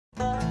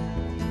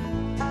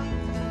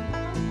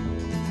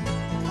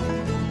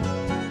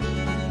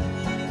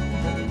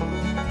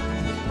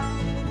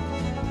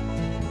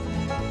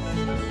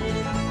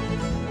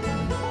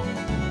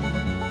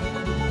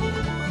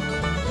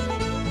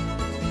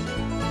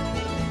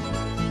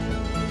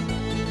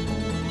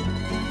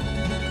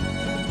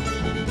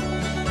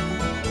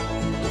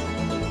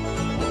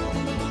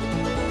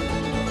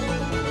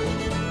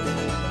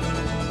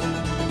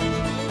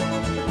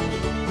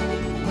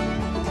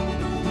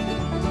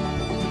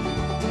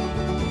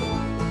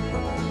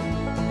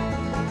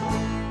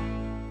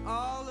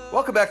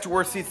Welcome back to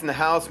Worst Seats in the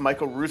House.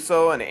 Michael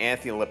Russo and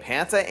Anthony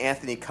LaPanta.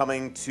 Anthony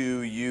coming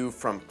to you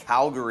from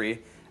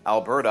Calgary,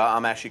 Alberta.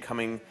 I'm actually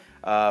coming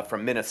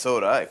from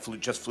Minnesota. I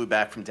just flew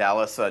back from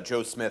Dallas.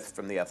 Joe Smith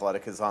from The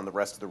Athletic is on the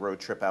rest of the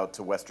road trip out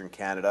to Western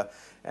Canada.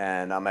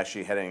 And I'm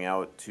actually heading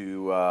out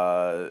to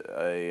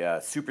a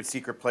super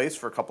secret place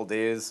for a couple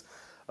days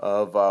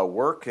of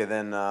work. And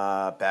then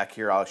back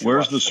here, I'll actually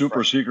Where's the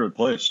super secret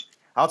place?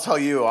 I'll tell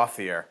you off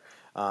the air.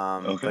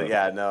 Okay. But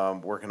yeah, no,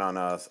 I'm working on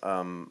a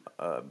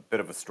bit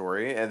of a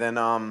story, and then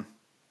wanted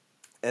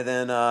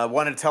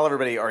to tell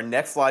everybody our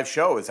next live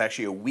show is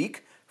actually a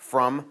week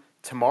from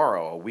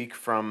tomorrow, a week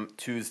from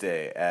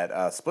Tuesday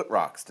at Split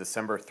Rocks,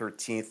 December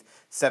 13th,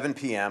 7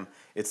 p.m.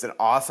 It's an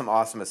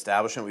awesome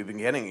establishment. We've been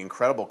getting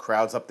incredible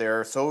crowds up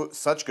there,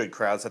 such good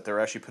crowds that they're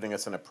actually putting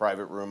us in a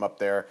private room up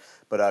there.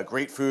 But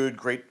great food,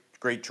 great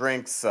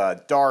drinks,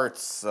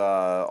 darts,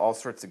 all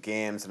sorts of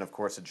games, and of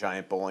course a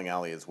giant bowling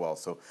alley as well.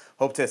 So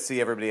hope to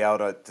see everybody out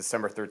on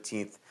December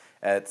 13th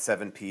at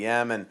 7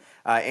 p.m. And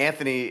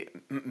Anthony,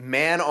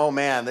 man, oh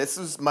man,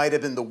 might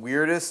have been the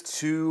weirdest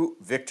two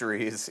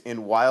victories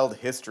in Wild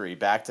history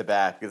back to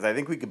back, because I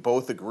think we could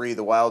both agree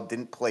the Wild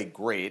didn't play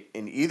great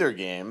in either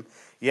game,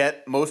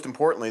 yet most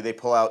importantly they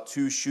pull out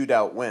two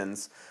shootout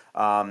wins.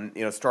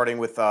 Starting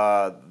with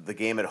the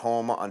game at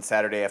home on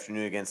Saturday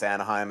afternoon against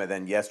Anaheim, and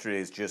then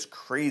yesterday's just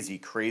crazy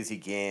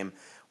game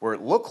where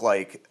it looked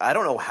like, I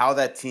don't know how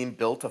that team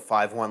built a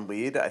 5-1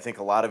 lead. I think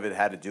a lot of it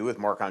had to do with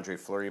Marc-Andre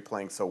Fleury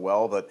playing so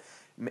well, but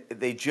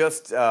they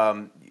just,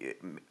 I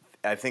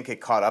think it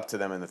caught up to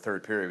them in the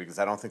third period, because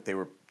I don't think they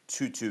were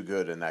too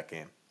good in that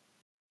game.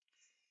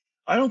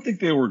 I don't think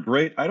they were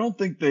great. I don't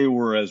think they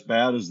were as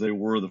bad as they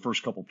were the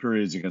first couple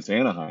periods against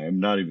Anaheim,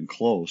 not even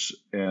close.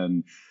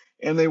 And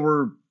they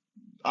were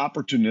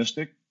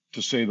opportunistic,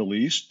 to say the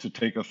least, to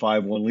take a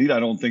 5-1 lead. I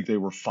don't think they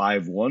were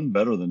 5-1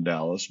 better than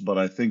Dallas, but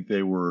I thought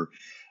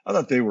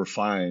they were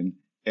fine.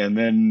 And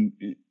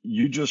then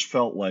you just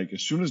felt like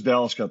as soon as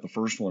Dallas got the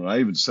first one, and I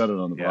even said it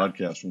on the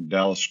broadcast when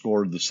Dallas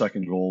scored the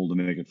second goal to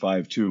make it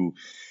 5-2.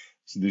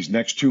 So these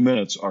next 2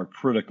 minutes are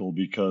critical,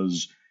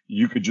 because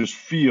you could just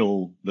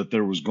feel that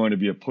there was going to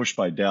be a push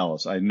by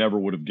Dallas. I never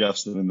would have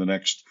guessed that in the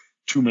next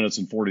 2 minutes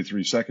and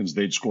 43 seconds,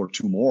 they'd score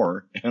two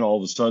more, and all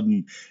of a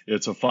sudden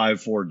it's a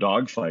 5-4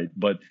 dogfight.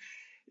 But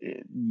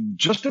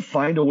just to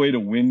find a way to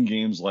win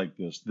games like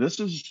this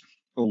is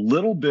a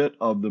little bit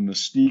of the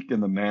mystique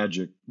and the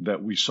magic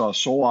that we saw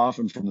so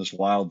often from this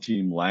Wild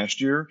team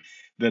last year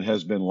that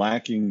has been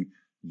lacking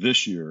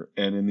this year.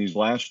 And in these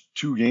last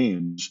two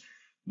games,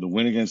 the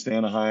win against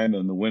Anaheim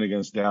and the win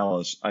against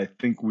Dallas, I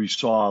think we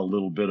saw a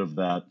little bit of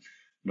that.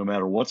 No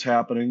matter what's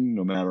happening,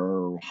 no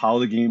matter how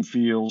the game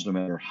feels, no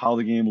matter how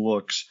the game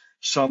looks,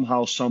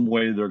 somehow, some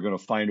way, they're going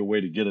to find a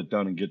way to get it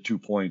done and get 2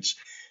 points.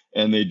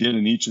 And they did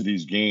in each of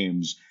these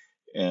games.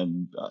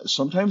 And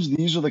sometimes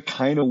these are the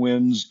kind of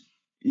wins,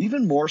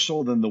 even more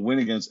so than the win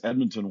against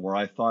Edmonton, where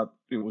I thought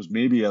it was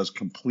maybe as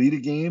complete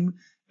a game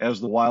as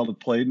the Wild had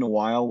played in a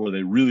while, where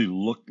they really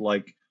looked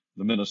like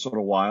the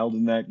Minnesota Wild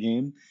in that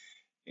game.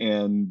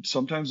 And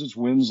sometimes it's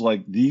wins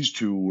like these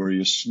two where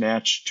you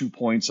snatch 2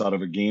 points out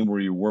of a game where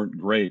you weren't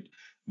great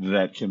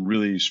that can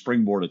really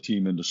springboard a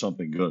team into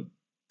something good.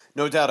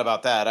 No doubt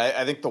about that.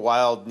 I think the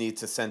Wild need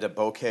to send a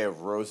bouquet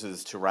of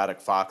roses to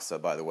Radek Faksa,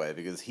 by the way,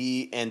 because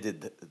he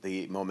ended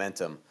the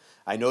momentum.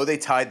 I know they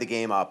tied the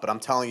game up, but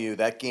I'm telling you,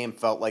 that game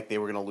felt like they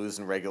were going to lose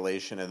in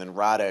regulation. And then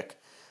Radek,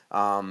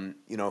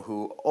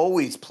 who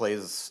always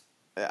plays,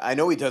 I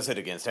know he does it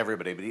against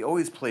everybody, but he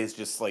always plays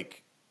just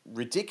like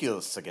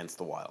ridiculous against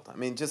the Wild. I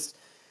mean, just,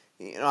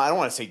 I don't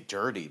want to say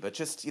dirty, but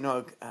just,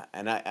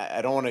 and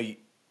I don't want to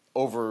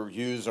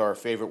overuse our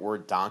favorite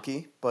word,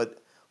 donkey,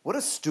 but what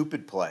a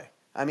stupid play.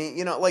 I mean,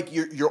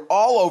 you're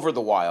all over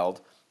the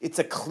Wild. It's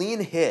a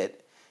clean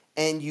hit,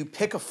 and you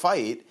pick a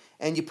fight,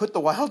 and you put the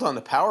Wild on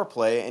the power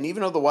play, and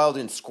even though the Wild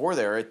didn't score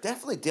there, it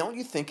definitely, don't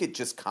you think it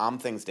just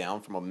calmed things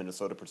down from a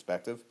Minnesota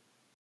perspective?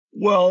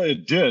 Well,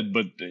 it did,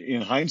 but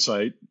in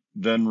hindsight,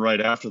 then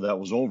right after that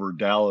was over,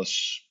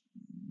 Dallas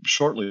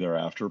shortly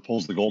thereafter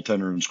pulls the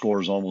goaltender and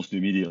scores almost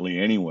immediately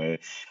anyway.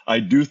 I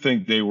do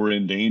think they were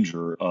in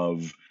danger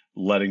of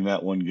letting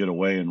that one get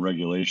away in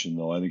regulation,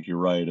 though. I think you're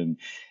right. And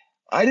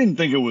I didn't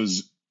think it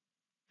was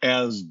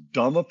as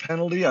dumb a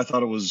penalty. I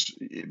thought it was,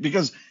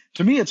 because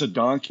to me, it's a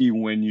donkey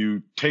when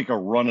you take a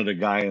run at a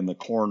guy in the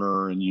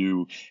corner and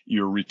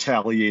you're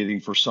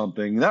retaliating for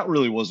something. That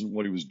really wasn't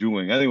what he was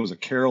doing. I think it was a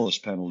careless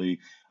penalty.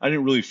 I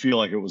didn't really feel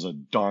like it was a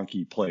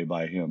donkey play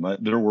by him.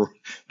 There were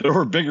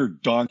bigger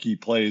donkey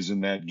plays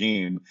in that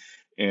game.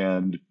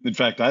 And in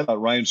fact, I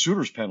thought Ryan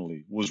Suter's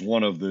penalty was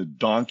one of the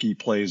donkey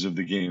plays of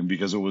the game,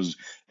 because it was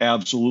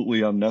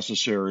absolutely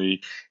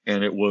unnecessary,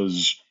 and it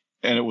was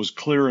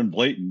clear and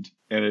blatant,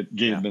 and it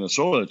gave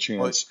Minnesota a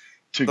chance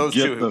to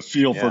get the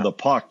feel for the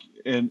puck,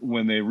 and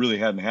when they really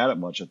hadn't had it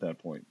much at that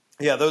point.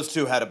 Yeah, those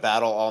two had a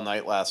battle all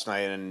night last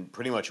night, and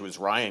pretty much it was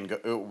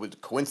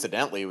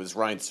coincidentally, it was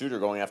Ryan Suter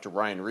going after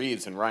Ryan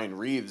Reeves, and Ryan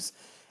Reeves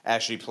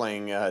actually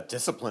playing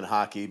discipline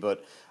hockey,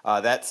 but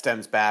that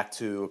stems back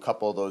to a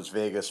couple of those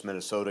Vegas,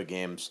 Minnesota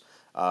games.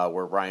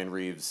 where Ryan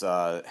Reeves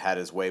had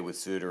his way with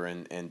Suter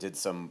and did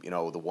some,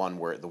 the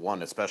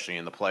one especially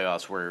in the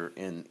playoffs where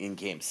in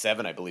Game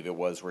 7, I believe it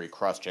was, where he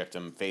cross checked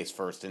him face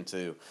first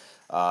into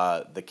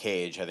the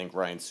cage. I think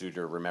Ryan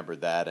Suter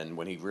remembered that, and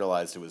when he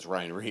realized it was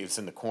Ryan Reeves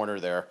in the corner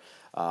there,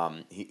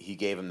 he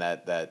gave him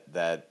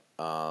that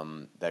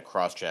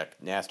cross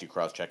check, nasty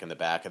cross check in the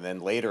back, and then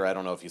later, I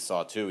don't know if you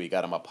saw too, he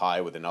got him up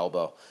high with an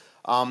elbow.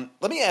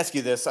 Let me ask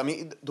you this. I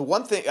mean, the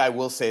one thing I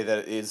will say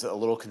that is a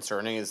little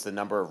concerning is the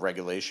number of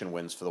regulation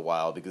wins for the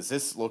Wild, because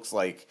this looks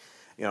like,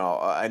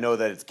 I know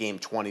that it's game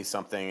 20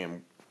 something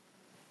and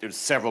there's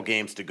several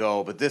games to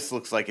go, but this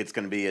looks like it's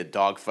going to be a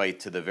dogfight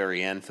to the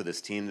very end for this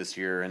team this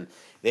year, and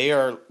they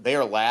are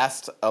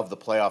last of the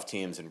playoff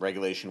teams in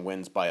regulation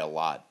wins by a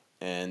lot.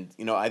 And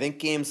I think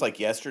games like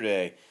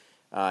yesterday,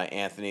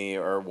 Anthony,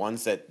 are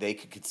ones that they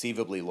could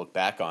conceivably look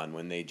back on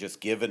when they just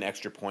give an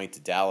extra point to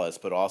Dallas,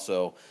 but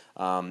also,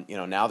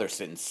 now they're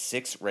sitting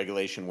 6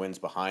 regulation wins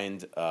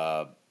behind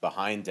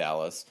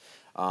Dallas,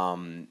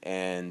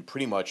 and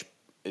pretty much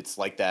it's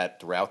like that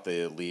throughout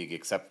the league,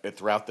 except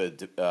throughout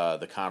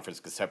the conference,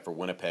 except for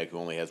Winnipeg, who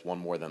only has one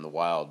more than the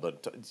Wild.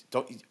 But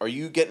are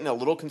you getting a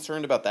little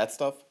concerned about that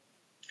stuff?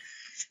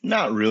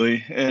 Not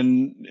really,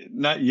 and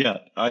not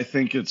yet. I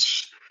think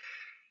it's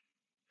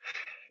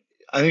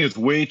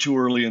way too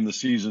early in the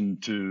season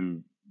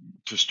to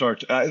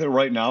start. Either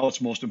right now,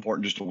 it's most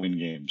important just to win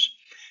games,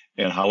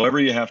 and however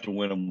you have to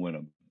win them, win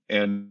them.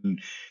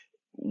 And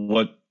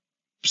what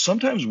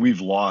sometimes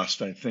we've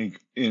lost, I think,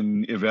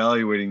 in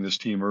evaluating this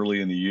team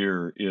early in the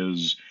year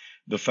is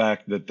the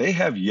fact that they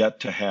have yet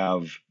to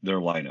have their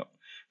lineup.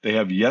 They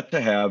have yet to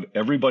have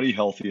everybody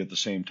healthy at the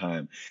same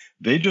time.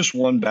 They just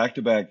won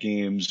back-to-back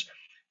games,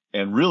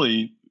 and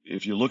really,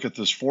 if you look at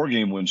this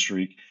 4-game win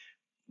streak,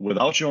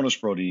 without Jonas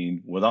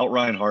Brodin, without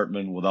Ryan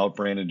Hartman, without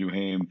Brandon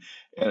Duhaime,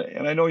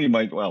 and I know you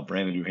might, well,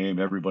 Brandon Duhaime,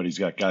 everybody's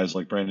got guys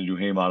like Brandon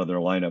Duhaime out of their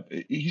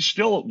lineup. He's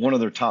still one of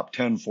their top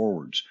 10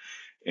 forwards.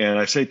 And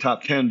I say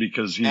top 10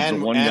 because he's the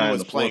one guy on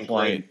the fourth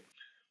line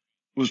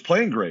was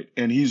playing great.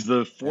 And he's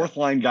the fourth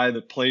line guy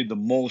that played the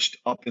most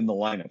up in the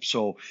lineup.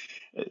 So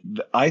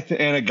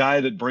and a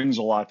guy that brings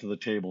a lot to the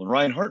table. And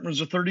Ryan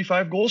Hartman's a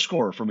 35 goal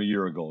scorer from a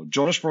year ago.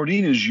 Jonas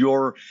Brodin is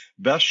your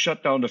best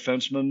shutdown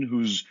defenseman,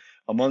 who's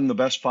among the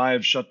best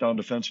 5 shutdown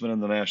defensemen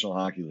in the National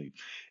Hockey League.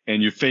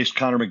 And you faced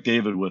Connor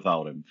McDavid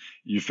without him.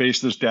 You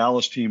face this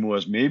Dallas team who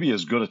has maybe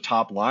as good a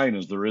top line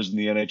as there is in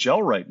the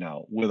NHL right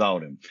now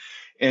without him,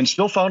 and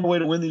still found a way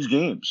to win these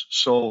games.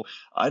 So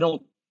I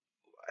don't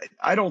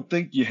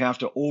think you have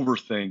to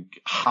overthink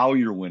how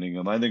you're winning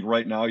them. I think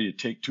right now you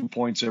take 2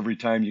 points every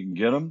time you can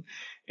get them.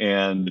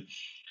 And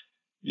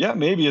yeah,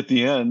 maybe at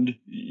the end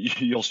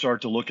you'll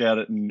start to look at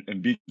it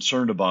and be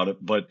concerned about it.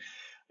 But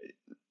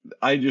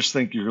I just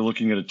think you're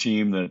looking at a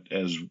team that,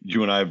 as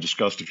you and I have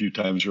discussed a few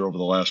times here over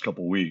the last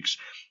couple of weeks,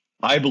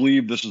 I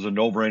believe this is a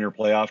no-brainer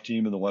playoff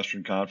team in the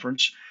Western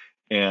Conference.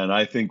 And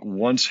I think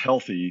once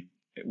healthy,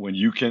 when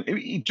you can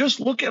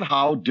just look at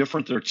how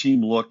different their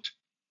team looked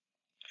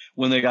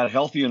when they got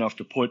healthy enough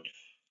to put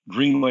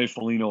Greenway,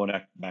 Foligno, and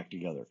Eck back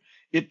together.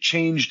 It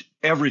changed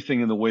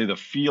everything in the way the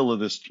feel of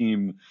this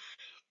team,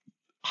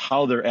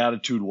 how their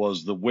attitude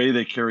was, the way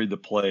they carried the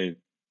play,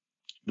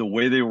 the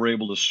way they were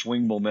able to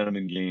swing momentum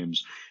in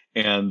games.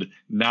 And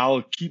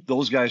now keep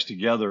those guys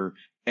together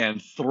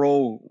and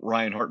throw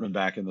Ryan Hartman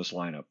back in this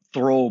lineup,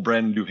 throw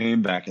Brandon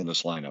Duhaime back in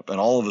this lineup, and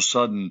all of a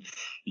sudden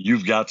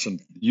you've got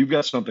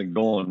something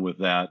going with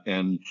that,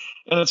 and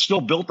it's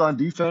still built on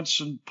defense,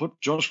 and put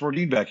Jonas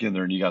Brodin back in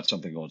there, and you got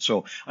something going.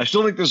 So I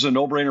still think this is a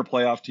no-brainer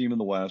playoff team in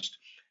the West,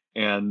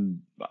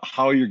 and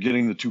how you're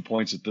getting the 2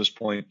 points at this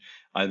point,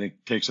 I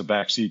think takes a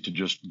backseat to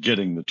just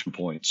getting the 2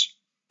 points.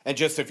 And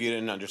just if you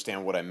didn't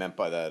understand what I meant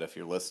by that, if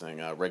you're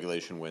listening,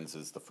 regulation wins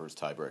is the first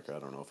tiebreaker. I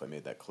don't know if I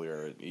made that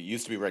clear. It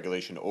used to be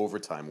regulation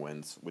overtime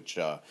wins, which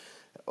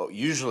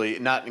usually,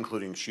 not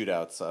including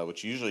shootouts,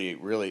 which usually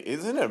really,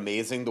 isn't it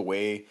amazing the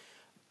way,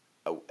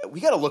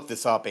 we got to look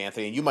this up,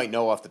 Anthony, and you might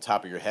know off the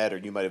top of your head, or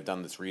you might have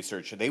done this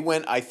research. They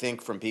went, I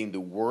think, from being the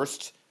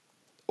worst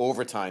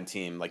overtime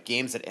team, like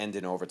games that end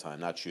in overtime,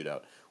 not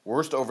shootout,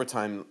 worst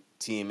overtime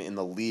team in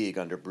the league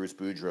under Bruce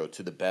Boudreau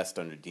to the best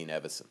under Dean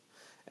Evison.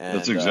 And,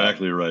 that's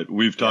exactly right.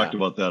 We've talked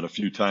about that a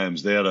few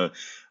times. They had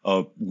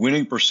a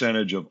winning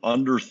percentage of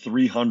under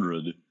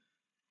 300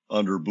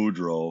 under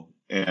Boudreau,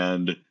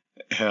 and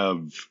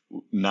have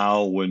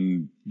now,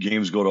 when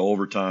games go to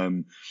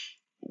overtime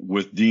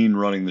with Dean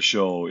running the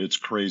show, it's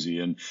crazy.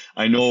 And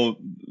I know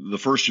the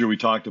first year we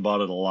talked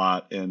about it a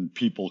lot, and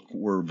people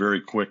were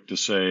very quick to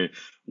say,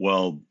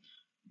 well,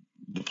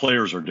 the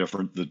players are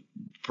different,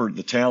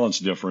 the talent's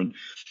different.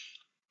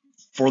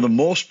 For the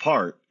most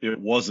part, it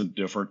wasn't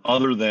different,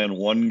 other than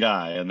one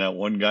guy, and that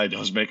one guy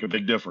does make a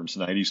big difference.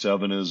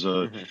 97 is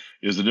a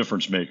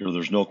difference maker.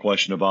 There's no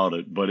question about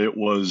it. But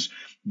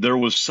there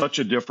was such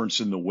a difference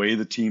in the way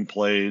the team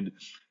played,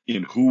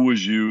 in who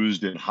was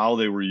used, and how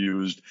they were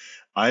used.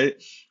 I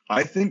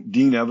think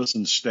Dean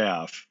Evison's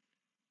staff,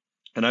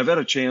 and I've had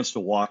a chance to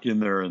walk in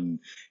there, and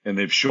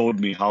they've showed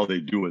me how they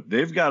do it.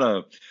 They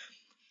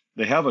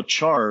have a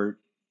chart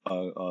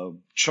a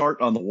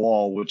chart on the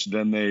wall, which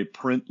then they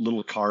print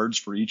little cards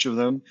for each of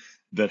them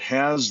that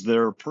has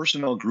their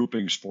personnel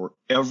groupings for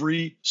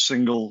every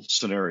single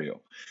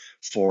scenario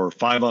for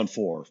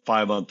 5-on-4,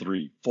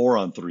 5-on-3,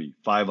 4-on-3,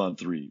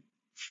 5-on-3,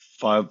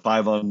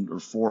 five on or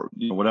four,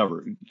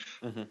 whatever,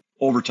 Hmm.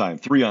 overtime,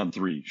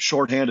 3-on-3,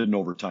 shorthanded in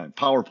overtime,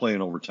 power play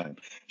in overtime,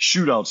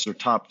 shootouts, their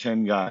top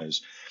 10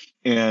 guys.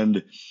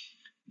 And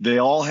they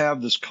all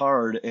have this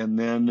card, and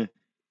then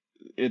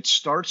it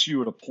starts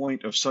you at a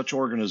point of such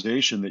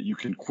organization that you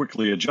can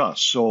quickly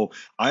adjust. So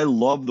I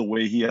love the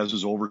way he has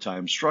his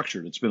overtime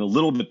structured. It's been a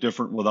little bit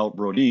different without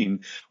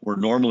Brodin, where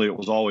normally it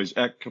was always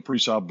Ek,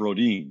 Kaprizov,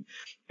 Brodin.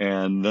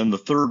 And then the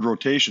third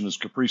rotation is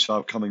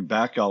Kaprizov coming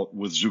back out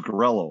with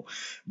Zuccarello.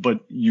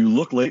 But you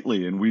look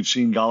lately, and we've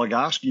seen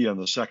Goligoski on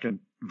the second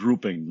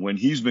grouping when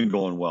he's been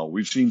going well.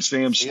 We've seen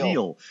Sam Steele.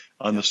 Steele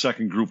on the Yep.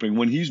 second grouping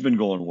when he's been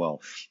going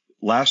well.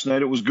 Last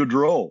night it was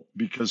Gaudreau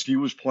because he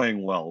was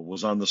playing well,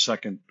 was on the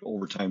second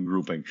overtime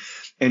grouping.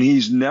 And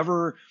he's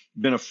never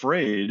been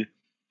afraid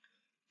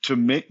to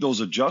make those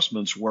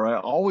adjustments, where I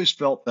always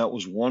felt that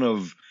was one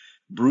of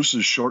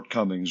Bruce's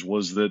shortcomings,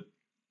 was that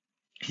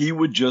he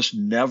would just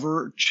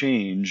never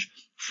change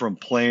from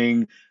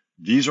playing,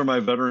 these are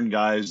my veteran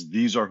guys,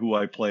 these are who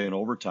I play in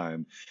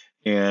overtime.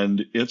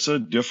 And it's a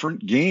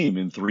different game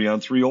in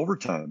 3-on-3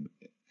 overtime.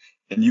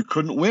 And you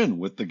couldn't win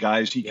with the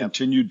guys he Yep.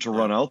 continued to Yeah.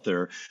 run out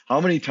there.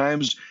 How many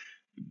times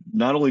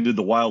not only did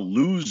the Wild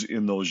lose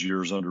in those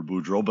years under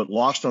Boudreau, but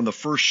lost on the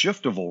first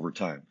shift of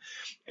overtime?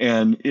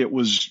 And he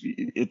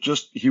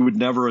would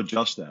never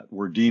adjust that.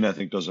 Where Dean, I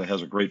think, has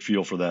a great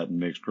feel for that and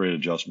makes great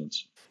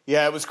adjustments.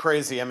 Yeah, it was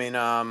crazy. I mean,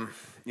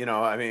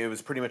 it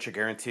was pretty much a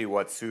guarantee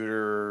what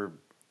Suter,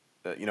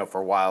 for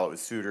a while it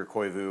was Suter,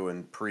 Koivu,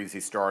 and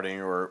Parisi starting,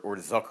 or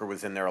Zucker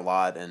was in there a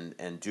lot, and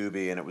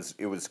Doobie, and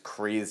it was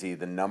crazy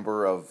the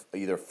number of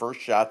either first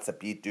shots that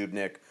beat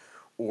Dubnik,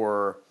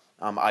 or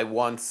I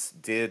once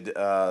did it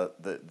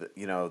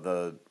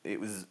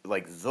was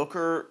like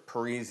Zucker,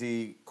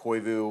 Parisi,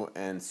 Koivu,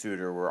 and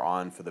Suter were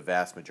on for the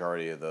vast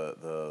majority of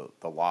the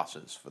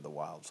losses for the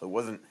Wild. So it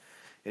wasn't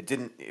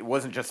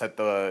just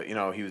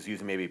that he was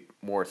using maybe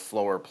more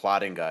slower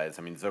plotting guys.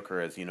 I mean,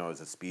 Zucker, as you know, is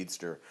a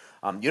speedster.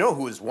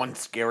 Who was one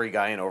scary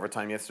guy in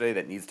overtime yesterday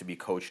that needs to be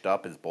coached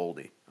up is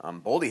Boldy.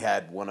 Boldy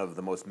had one of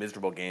the most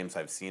miserable games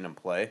I've seen him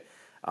play,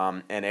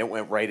 and it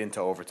went right into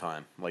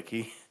overtime.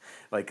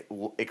 Like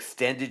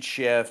extended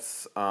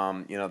shifts,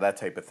 that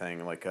type of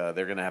thing. Like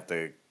they're gonna have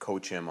to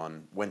coach him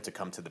on when to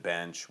come to the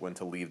bench, when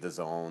to leave the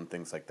zone,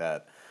 things like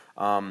that.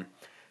 Um,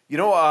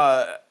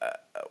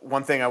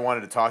 one thing I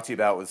wanted to talk to you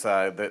about was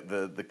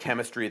the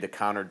chemistry that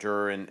Connor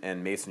Durr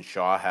and Mason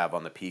Shaw have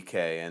on the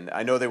PK. And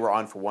I know they were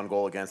on for one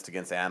goal against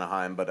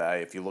Anaheim, but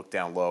if you look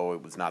down low,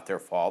 it was not their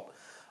fault.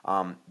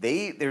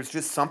 There's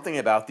just something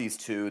about these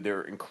two.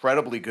 They're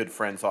incredibly good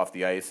friends off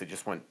the ice. They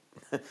just went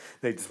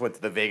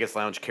to the Vegas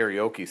Lounge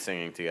karaoke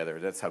singing together.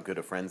 That's how good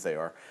of friends they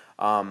are.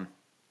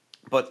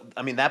 But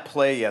I mean, that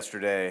play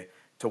yesterday,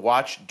 to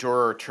watch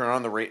Durer turn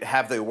on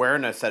have the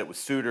awareness that it was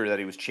Suter that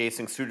he was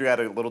chasing. Suter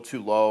got a little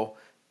too low.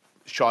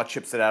 Shaw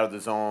chips it out of the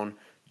zone.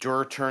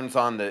 Durer turns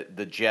on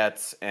the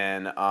Jets,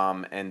 and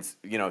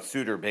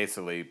Suter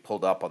basically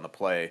pulled up on the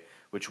play,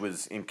 which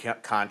was in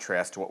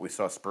contrast to what we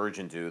saw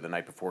Spurgeon do the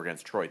night before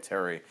against Troy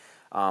Terry.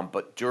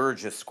 But Durer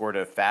just scored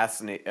a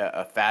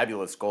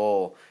fabulous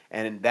goal,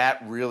 and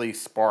that really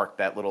sparked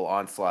that little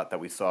onslaught that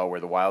we saw where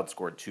the Wild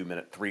scored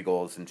 3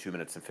 goals in 2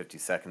 minutes and 50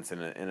 seconds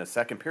in a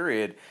second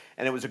period,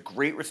 and it was a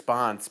great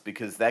response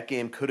because that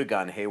game could have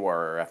gone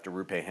haywire after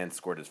Rupe Hintz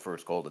scored his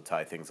first goal to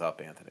tie things up.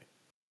 Anthony.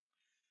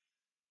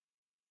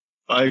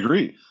 I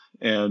agree.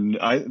 And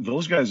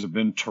those guys have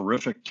been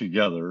terrific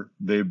together.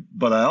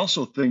 But I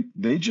also think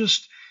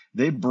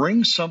they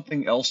bring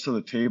something else to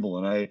the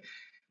table. And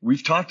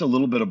we've talked a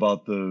little bit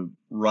about the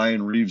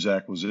Ryan Reeves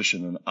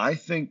acquisition, and I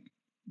think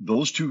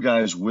those two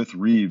guys with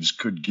Reeves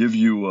could give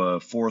you a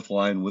fourth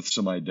line with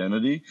some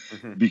identity,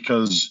 Mm-hmm.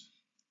 because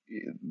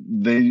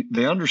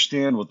they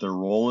understand what their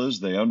role is.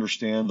 They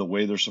understand the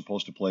way they're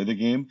supposed to play the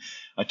game.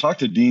 I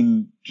talked to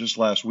Dean just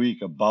last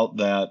week about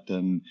that,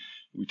 and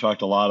we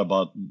talked a lot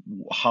about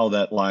how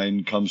that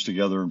line comes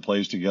together and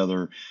plays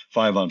together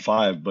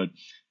 5-on-5. But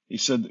he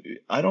said,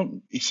 I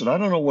don't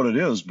know what it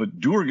is, but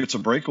Duer gets a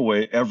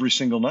breakaway every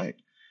single night.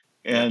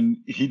 Yeah. And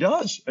he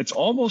does. It's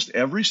almost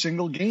every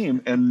single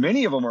game, and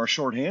many of them are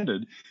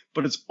shorthanded,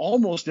 but it's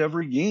almost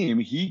every game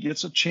he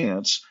gets a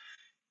chance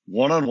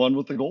one-on-one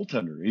with the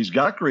goaltender. He's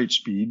got great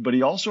speed, but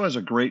he also has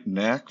a great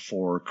knack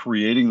for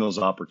creating those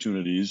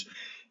opportunities.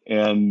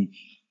 And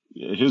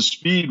his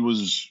speed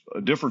was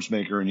a difference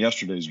maker in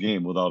yesterday's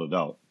game, without a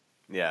doubt.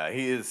 Yeah,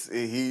 he's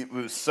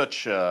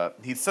such a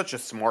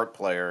smart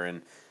player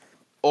and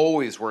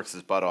always works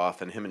his butt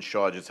off, and him and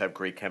Shaw just have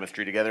great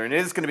chemistry together. And it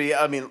is going to be,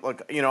 I mean,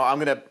 look,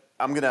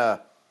 I'm gonna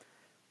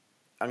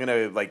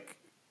like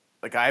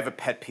like I have a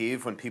pet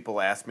peeve when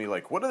people ask me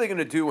like, what are they going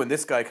to do when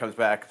this guy comes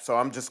back? So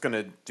I'm just going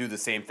to do the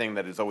same thing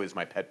that is always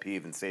my pet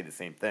peeve and say the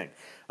same thing.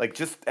 Like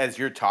just as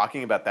you're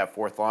talking about that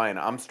fourth line,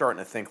 I'm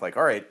starting to think like,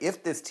 all right,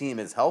 if this team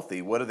is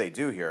healthy, what do they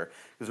do here?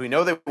 Because we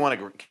know they want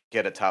to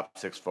get a top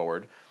six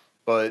forward,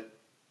 but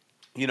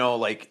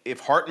like if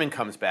Hartman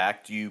comes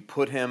back, do you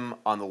put him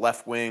on the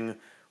left wing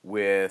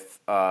with,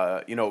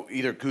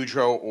 either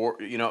Goudreau or,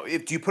 do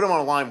you put him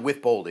on a line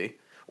with Boldy?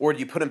 Or do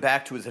you put him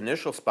back to his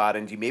initial spot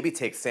and do you maybe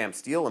take Sam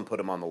Steele and put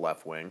him on the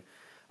left wing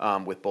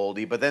with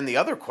Boldy? But then the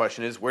other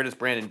question is, where does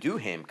Brandon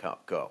Duhaime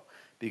go?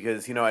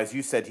 Because, as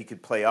you said, he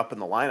could play up in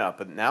the lineup,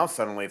 but now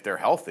suddenly if they're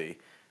healthy,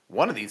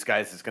 one of these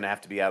guys is going to have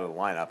to be out of the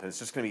lineup. And it's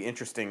just going to be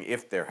interesting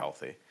if they're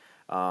healthy,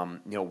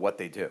 what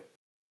they do.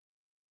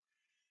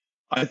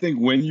 I think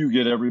when you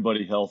get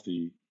everybody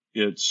healthy,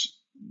 it's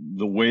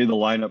the way the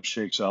lineup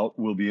shakes out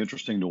will be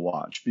interesting to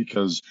watch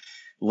because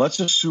let's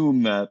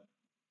assume that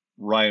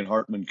Ryan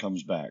Hartman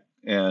comes back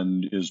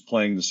and is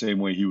playing the same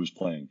way he was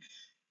playing.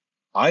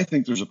 I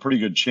think there's a pretty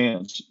good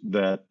chance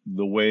that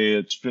the way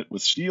it's fit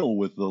with Steele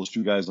with those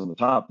two guys on the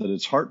top, that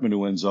it's Hartman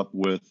who ends up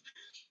with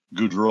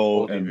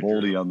Goudreau Boldy, and Goudreau.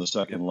 Boldy on the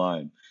second Yep.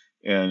 line.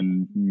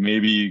 And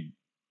maybe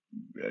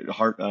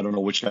I don't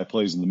know which guy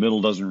plays in the middle,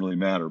 doesn't really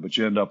matter, but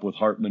you end up with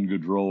Hartman,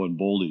 Goudreau, and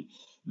Boldy.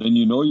 Then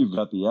you've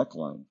got the Eck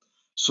line.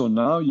 So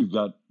now you've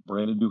got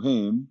Brandon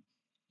Duhaime,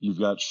 you've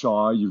got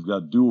Shaw, you've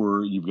got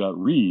Dewar, you've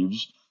got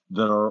Reeves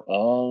that are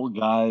all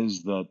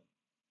guys that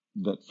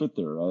fit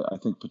there. I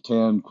think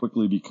Patan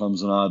quickly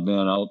becomes an odd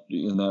man out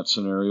in that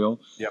scenario.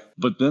 Yep.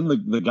 But then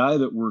the guy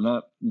that we're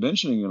not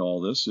mentioning in all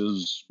this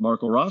is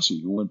Marco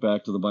Rossi, who went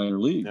back to the minor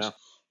leagues.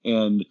 Yeah.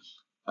 And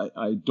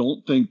I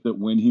don't think that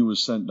when he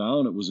was sent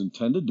down, it was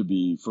intended to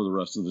be for the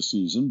rest of the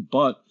season.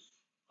 But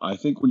I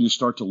think when you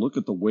start to look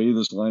at the way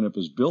this lineup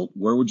is built,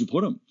 where would you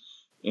put him?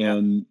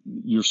 And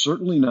you're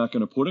certainly not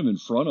going to put him in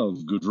front of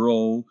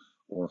Goudreau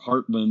or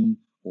Hartman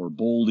or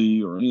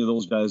Boldy or any of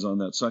those guys on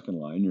that second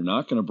line. You're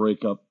not going to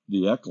break up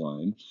the Eck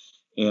line.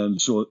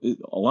 And so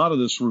a lot of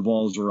this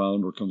revolves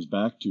around or comes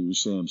back to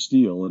Sam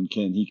Steele and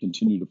can he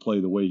continue to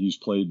play the way he's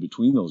played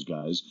between those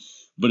guys?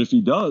 But if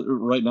he does,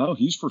 right now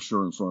he's for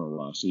sure in front of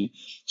Rossi.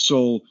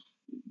 So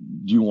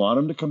do you want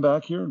him to come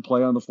back here and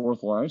play on the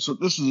fourth line? So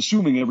this is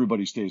assuming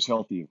everybody stays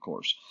healthy, of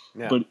course.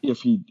 Yeah. But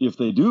if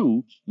they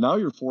do, now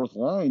your fourth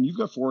line, you've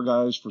got four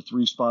guys for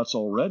three spots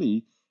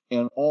already,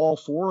 and all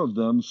four of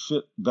them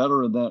fit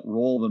better in that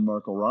role than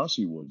Marco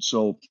Rossi would.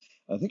 So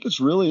I think it's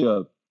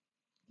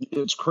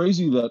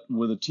crazy that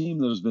with a team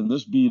that has been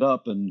this beat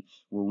up and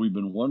where we've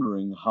been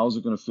wondering how's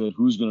it going to fit,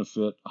 who's going to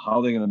fit, how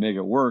are they going to make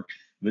it work,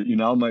 that you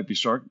now might be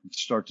start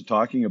to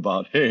talking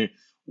about, hey,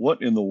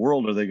 what in the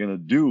world are they going to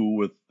do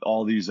with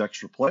all these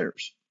extra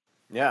players?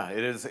 Yeah,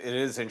 it is. It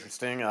is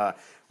interesting.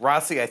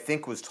 Rossi, I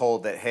think, was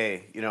told that,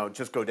 hey,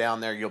 just go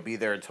down there. You'll be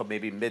there until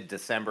maybe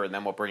mid-December, and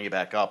then we'll bring you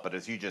back up. But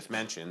as you just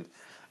mentioned,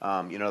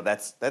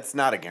 that's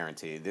not a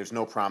guarantee. There's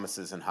no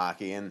promises in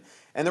hockey, and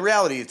the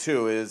reality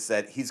too is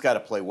that he's got to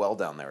play well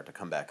down there to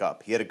come back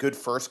up. He had a good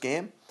first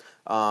game,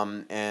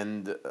 I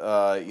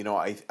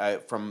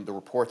from the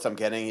reports I'm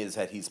getting is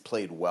that he's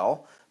played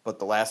well. But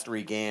the last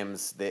three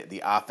games,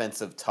 the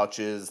offensive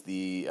touches,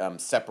 the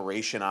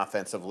separation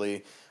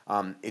offensively,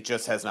 it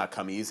just has not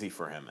come easy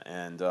for him.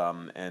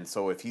 And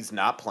so if he's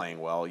not playing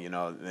well,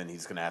 then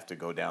he's going to have to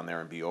go down there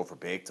and be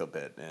overbaked a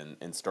bit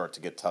and start to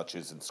get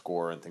touches and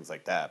score and things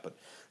like that. But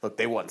look,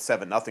 they won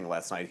 7-0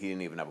 last night. He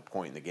didn't even have a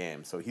point in the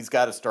game. So he's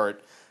got to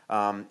start,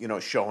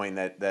 showing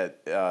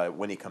that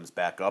when he comes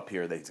back up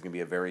here, that he's going to be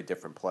a very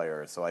different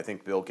player. So I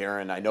think Bill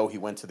Guerin, I know he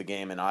went to the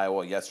game in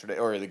Iowa yesterday,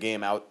 or the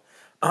game out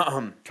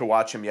to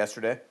watch him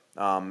yesterday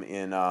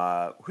in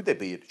who'd they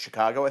beat?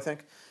 Chicago, I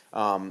think.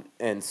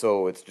 And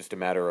so it's just a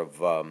matter of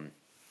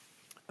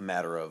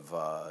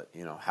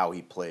how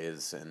he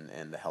plays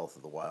and the health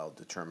of the Wild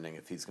determining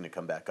if he's going to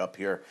come back up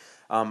here.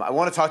 I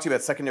want to talk to you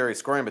about secondary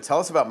scoring, but tell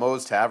us about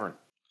Moe's Tavern.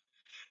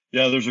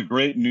 Yeah, there's a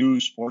great new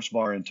sports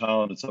bar in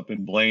town. It's up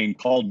in Blaine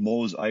called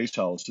Moe's Ice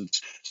House.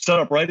 It's set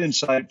up right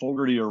inside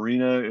Fogarty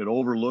Arena. It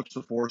overlooks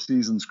the Four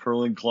Seasons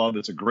Curling Club.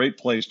 It's a great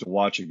place to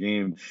watch a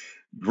game.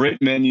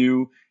 Great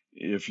menu.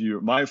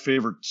 My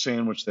favorite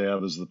sandwich they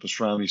have is the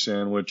pastrami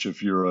sandwich.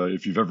 If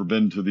you've ever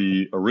been to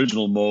the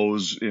original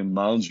Moe's in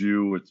Mounds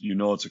View, it's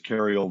a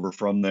carryover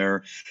from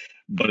there.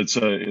 But it's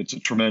a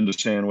tremendous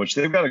sandwich.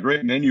 They've got a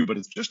great menu, but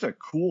it's just a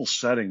cool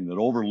setting that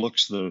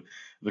overlooks the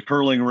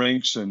curling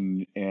rinks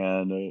and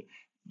a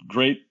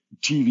great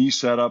TV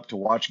setup to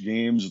watch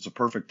games. It's a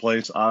perfect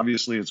place.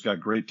 Obviously, it's got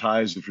great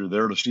ties if you're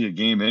there to see a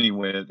game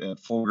anyway at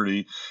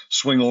Fogarty.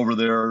 Swing over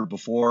there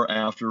before,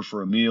 after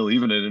for a meal.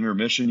 Even at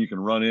intermission, you can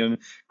run in,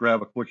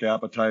 grab a quick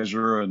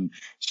appetizer and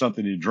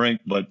something to drink.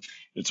 But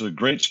it's a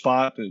great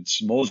spot.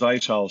 It's Moe's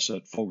Ice House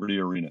at Fogarty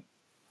Arena.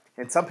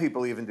 And some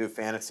people even do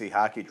fantasy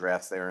hockey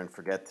drafts there and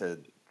forget to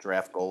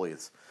draft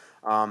goalies.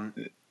 I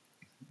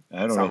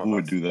don't know who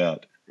would do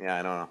that. Yeah,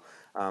 I don't know.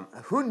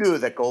 Who knew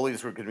that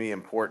goalies were going to be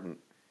important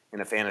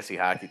in a fantasy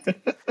hockey team?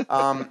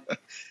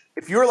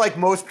 If you're like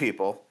most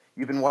people,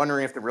 you've been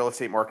wondering if the real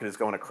estate market is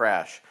going to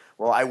crash.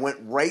 Well, I went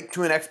right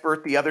to an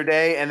expert the other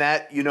day, and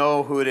that, you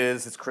know who it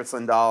is. It's Chris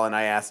Lindahl, and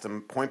I asked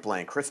him point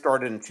blank. Chris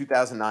started in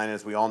 2009,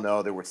 as we all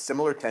know. There were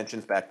similar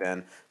tensions back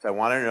then, so I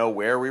wanted to know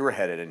where we were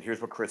headed, and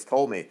here's what Chris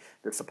told me.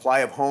 The supply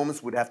of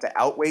homes would have to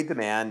outweigh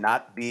demand,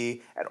 not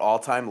be at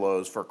all-time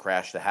lows for a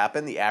crash to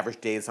happen. The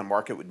average days on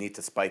market would need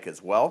to spike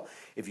as well.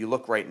 If you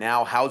look right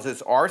now,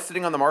 houses are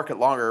sitting on the market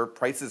longer.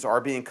 Prices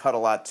are being cut a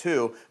lot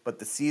too, but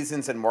the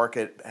seasons and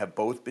market have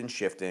both been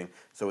shifting,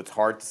 so it's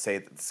hard to say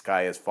that the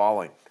sky is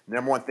falling. The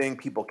number one thing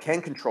people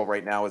can control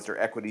right now is their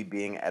equity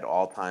being at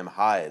all-time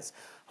highs.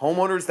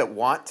 Homeowners that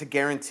want to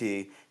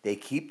guarantee they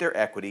keep their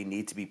equity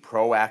need to be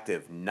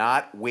proactive,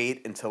 not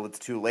wait until it's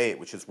too late,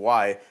 which is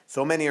why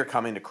so many are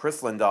coming to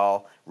Chris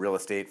Lindahl Real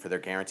Estate for their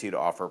guaranteed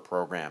offer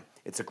program.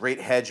 It's a great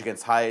hedge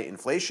against high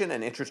inflation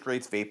and interest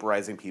rates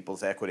vaporizing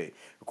people's equity.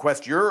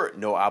 Request your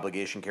no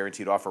obligation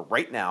guaranteed offer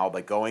right now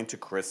by going to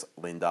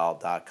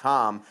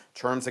chrislindahl.com.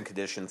 Terms and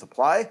conditions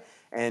apply.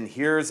 And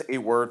here's a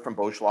word from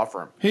Bosch Law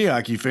Firm. Hey,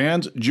 hockey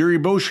fans. Jerry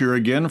Bosch here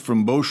again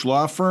from Bosch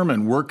Law Firm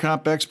and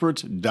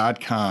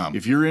WorkCompExperts.com.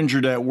 If you're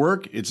injured at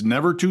work, it's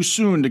never too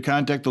soon to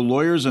contact the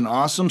lawyers and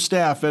awesome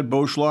staff at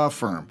Bosch Law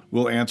Firm.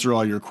 We'll answer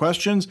all your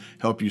questions,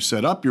 help you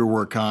set up your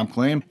work comp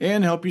claim,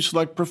 and help you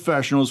select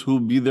professionals who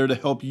will be there to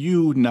help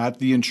you, not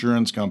the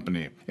insurance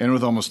company. And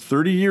with almost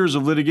 30 years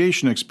of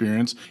litigation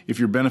experience, if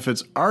your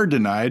benefits are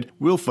denied,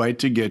 we'll fight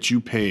to get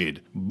you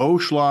paid.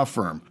 Bosch Law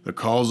Firm. The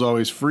call's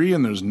always free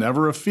and there's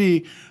never a fee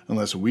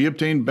unless we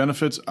obtain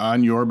benefits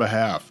on your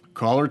behalf.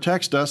 Call or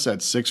text us at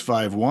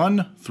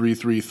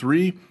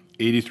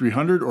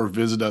 651-333-8300 or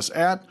visit us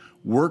at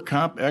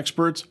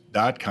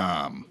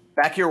WorkCompExperts.com.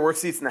 Back here, work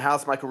seats in the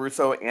house, Michael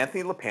Russo,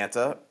 Anthony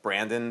LaPanta,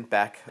 Brandon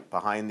back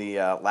behind the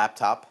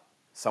laptop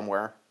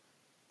somewhere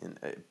in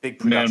a big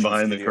production Man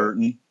behind studio. the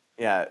curtain.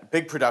 Yeah,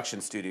 big production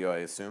studio, I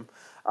assume.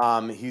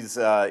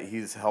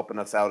 He's helping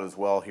us out as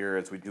well here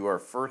as we do our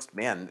first.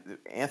 Man,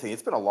 Anthony,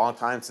 it's been a long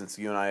time since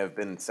you and I have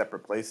been in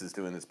separate places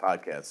doing this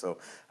podcast. So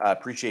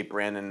appreciate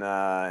Brandon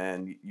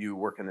and you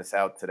working this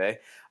out today.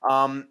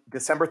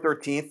 December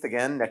 13th,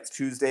 again, next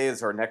Tuesday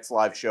is our next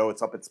live show.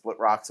 It's up at Split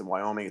Rocks in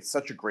Wyoming. It's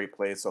such a great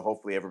place. So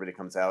hopefully everybody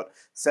comes out.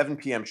 7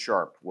 p.m.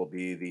 sharp will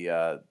be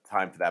the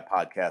time for that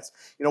podcast.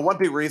 You know, one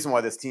big reason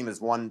why this team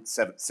is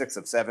 6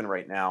 of 7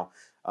 right now,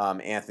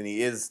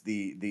 Anthony, is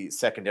the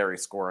secondary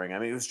scoring. I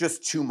mean, it was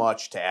just too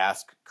much to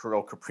ask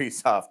Kirill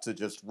Kaprizov to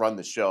just run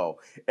the show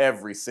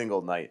every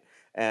single night.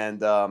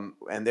 And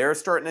they're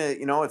starting to,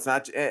 you know, it's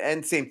not,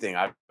 and same thing,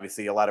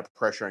 obviously a lot of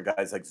pressure on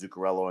guys like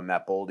Zuccarello and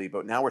Matt Boldy,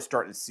 but now we're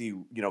starting to see,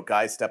 you know,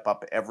 guys step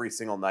up every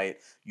single night.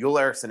 Joel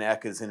Eriksson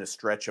Ek is in a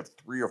stretch of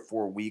 3 or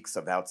 4 weeks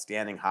of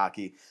outstanding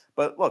hockey.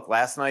 But look,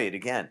 last night,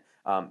 again,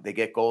 they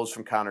get goals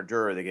from Connor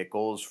Durr. They get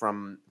goals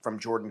from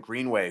Jordan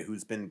Greenway,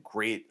 who's been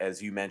great,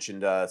 as you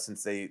mentioned,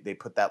 since they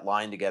put that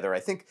line together. I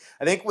think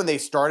when they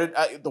started,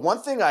 the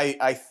one thing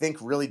I think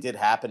really did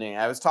happening,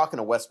 I was talking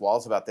to Wes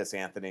Walls about this,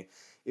 Anthony,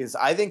 is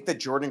I think that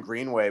Jordan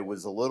Greenway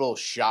was a little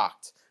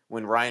shocked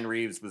when Ryan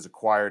Reeves was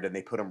acquired and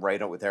they put him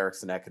right out with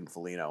Eriksson Ek and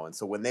Foligno. And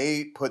so when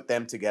they put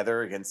them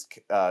together against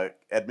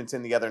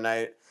Edmonton the other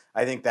night,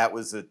 I think that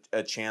was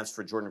a chance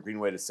for Jordan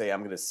Greenway to say, I'm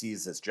going to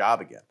seize this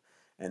job again,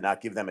 and not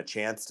give them a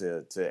chance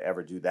to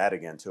ever do that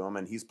again to him.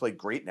 And he's played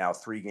great now,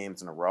 3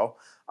 games in a row.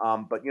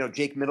 But, you know,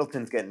 Jake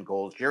Middleton's getting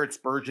goals. Jared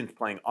Spurgeon's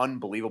playing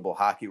unbelievable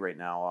hockey right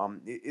now.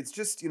 It's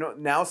just, you know,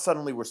 now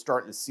suddenly we're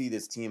starting to see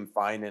this team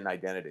find an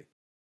identity.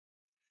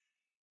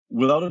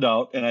 Without a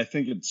doubt. And I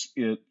think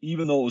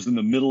even though it was in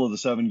the middle of the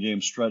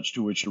 7-game stretch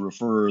to which you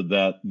refer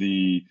that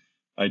the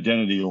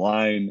identity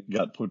line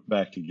got put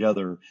back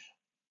together,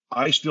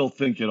 I still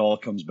think it all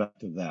comes back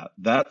to that.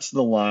 That's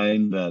the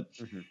line that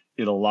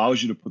it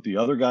allows you to put the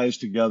other guys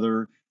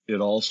together. It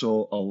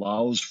also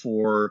allows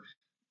for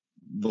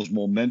those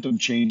momentum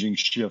changing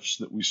shifts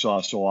that we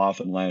saw so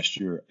often last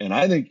year. And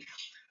I think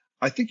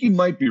you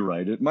might be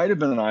right. It might have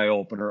been an eye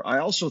opener. I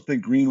also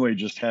think Greenway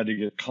just had to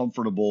get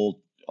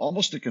comfortable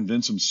almost to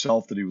convince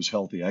himself that he was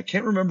healthy. I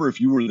can't remember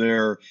if you were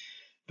there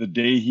the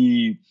day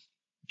he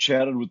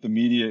chatted with the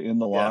media in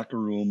the locker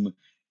room,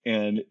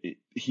 and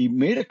he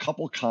made a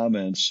couple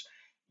comments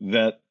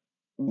that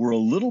were a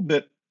little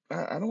bit,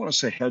 I don't want to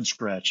say head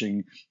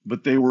scratching,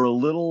 but they were a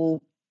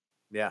little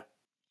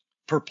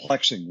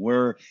perplexing,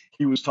 where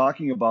he was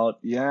talking about,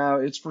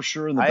 it's for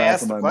sure in the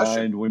back of my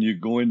mind when you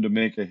go in to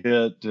make a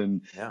hit,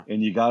 and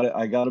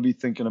I got to be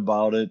thinking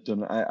about it,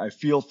 and I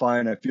feel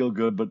fine, I feel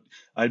good, but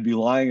I'd be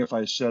lying if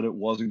I said it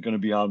wasn't going to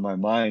be on my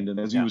mind. And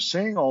as he was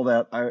saying all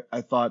that,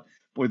 I thought,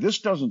 boy, this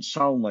doesn't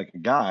sound like a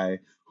guy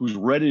who's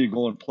ready to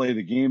go and play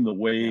the game the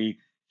way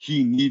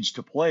he needs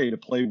to play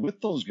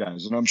with those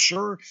guys. And I'm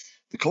sure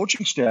the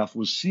coaching staff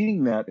was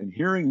seeing that and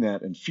hearing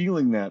that and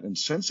feeling that and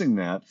sensing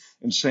that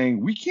and saying,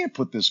 we can't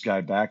put this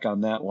guy back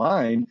on that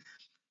line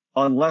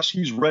unless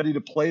he's ready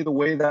to play the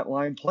way that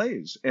line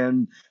plays.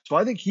 And so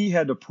I think he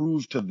had to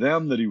prove to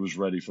them that he was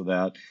ready for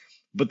that.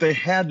 But they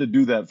had to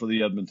do that for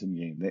the Edmonton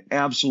game. They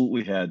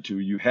absolutely had to.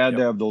 You had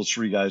to have those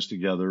 3 guys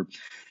together.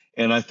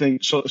 And I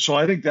think so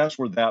I think that's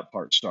where that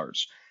part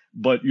starts.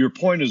 But your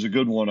point is a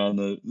good one on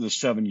the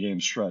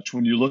 7-game stretch.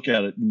 When you look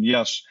at it, and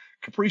yes,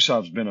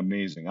 Kaprizov's been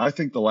amazing. I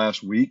think the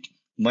last week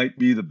might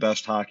be the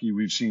best hockey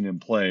we've seen him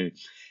play.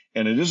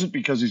 And it isn't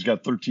because he's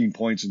got 13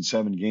 points in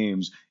 7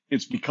 games.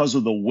 It's because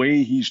of the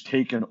way he's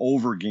taken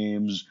over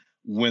games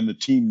when the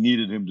team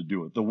needed him to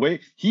do it. The way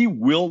he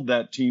willed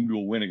that team to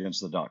a win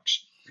against the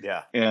Ducks.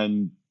 Yeah.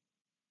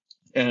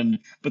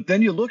 But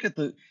then you look at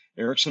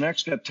Eriksson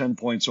Ek's got 10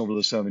 points over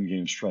the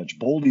 7-game stretch.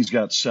 Boldy's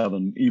got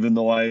 7, even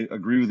though I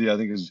agree with you. I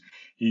think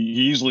he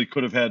easily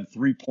could have had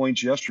 3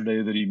 points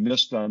yesterday that he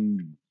missed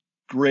on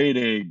grade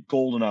A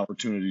golden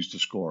opportunities to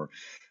score.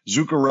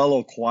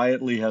 Zuccarello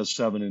quietly has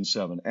 7 and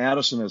 7.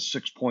 Addison has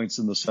 6 points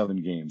in the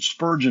 7 games.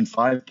 Spurgeon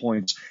 5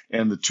 points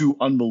and the 2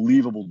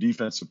 unbelievable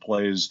defensive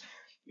plays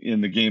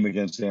in the game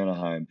against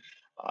Anaheim.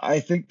 I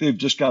think they've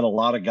just got a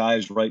lot of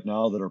guys right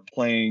now that are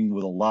playing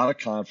with a lot of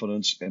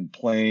confidence and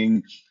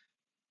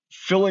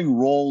filling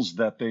roles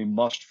that they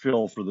must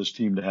fill for this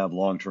team to have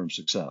long-term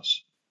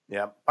success.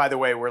 Yeah. By the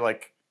way, we're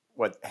like,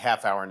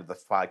 half hour into the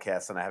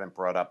podcast, and I haven't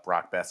brought up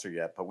Brock Besser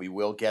yet, but we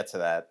will get to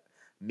that.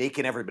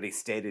 Making everybody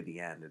stay to the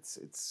end.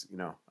 It's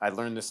I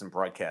learned this in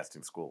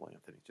broadcasting school,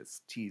 Anthony.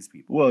 Just tease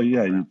people. Well,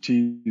 yeah, you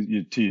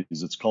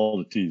tease. It's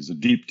called a tease, a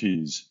deep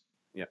tease.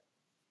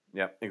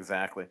 Yep,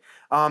 exactly.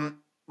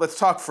 Let's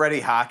talk Freddie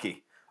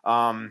hockey.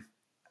 I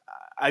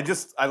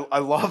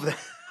love that.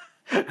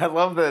 I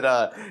love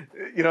that,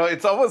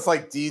 it's almost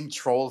like Dean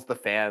trolls the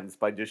fans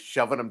by just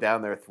shoving them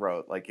down their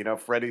throat. Like,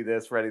 Freddie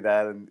this, Freddie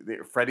that. And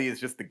Freddie is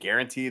just the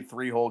guaranteed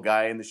 3-hole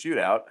guy in the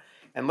shootout.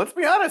 And let's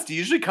be honest, he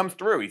usually comes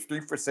through. He's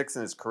 3 for 6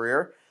 in his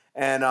career.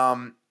 And,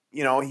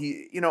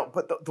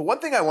 but the one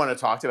thing I want to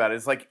talk about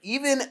is, like,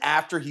 even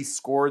after he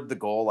scored the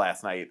goal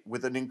last night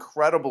with an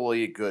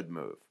incredibly good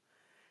move,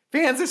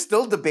 fans are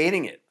still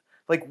debating it.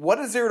 Like, what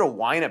is there to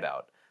whine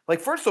about?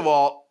 Like, first of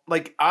all,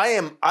 like,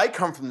 I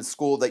come from the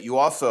school that you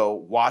also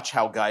watch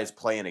how guys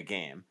play in a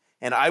game.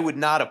 And I would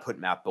not have put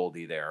Matt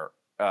Boldy there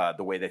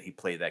the way that he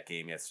played that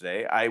game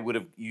yesterday. I would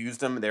have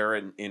used him there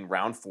in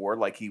round 4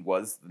 like he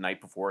was the night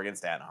before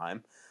against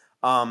Anaheim.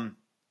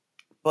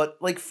 But,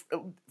 like,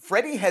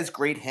 Freddie has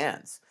great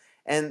hands.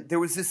 And there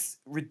was this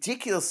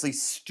ridiculously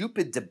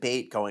stupid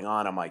debate going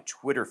on my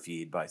Twitter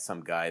feed by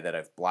some guy that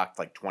I've blocked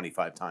like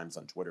 25 times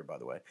on Twitter, by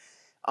the way,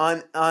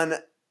 on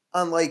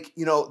like,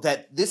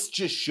 that this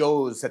just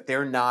shows that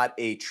they're not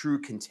a true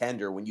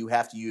contender when you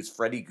have to use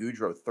Freddie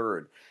Gaudreau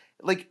third.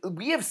 Like,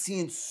 we have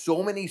seen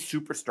so many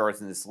superstars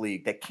in this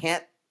league that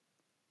can't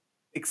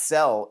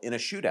excel in a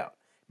shootout.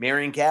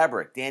 Marion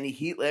Gaborik, Danny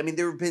Heatley. I mean,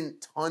 there have been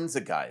tons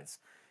of guys.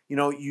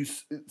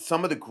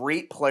 Some of the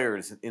great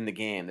players in the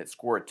game that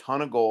score a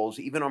ton of goals,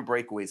 even on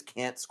breakaways,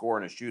 can't score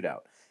in a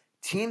shootout.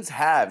 Teams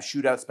have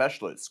shootout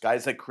specialists,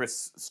 guys like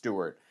Chris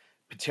Stewart,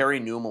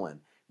 Petteri Newmelin.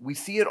 We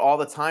see it all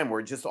the time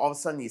where just all of a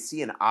sudden you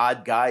see an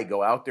odd guy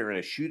go out there in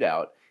a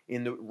shootout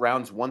in the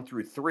rounds 1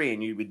 through 3,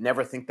 and you would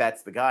never think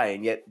that's the guy.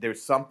 And yet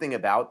there's something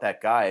about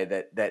that guy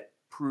that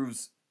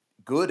proves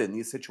good in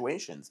these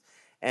situations.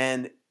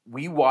 And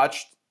we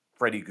watched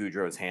Freddie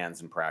Gaudreau's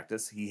hands in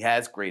practice. He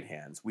has great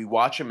hands. We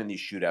watch him in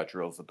these shootout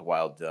drills that the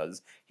Wild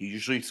does. He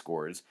usually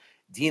scores.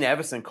 Dean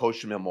Evison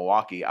coached him in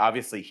Milwaukee.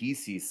 Obviously, he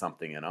sees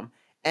something in him.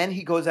 And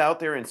he goes out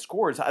there and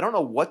scores. I don't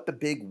know what the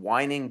big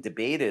whining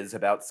debate is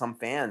about some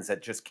fans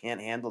that just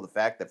can't handle the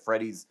fact that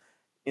Freddie's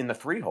in the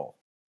 3-hole.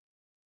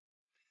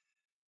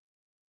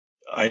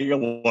 I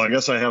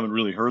guess I haven't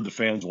really heard the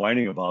fans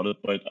whining about it,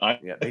 but I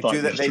thought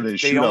do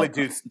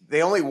that.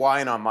 They only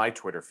whine on my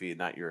Twitter feed,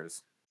 not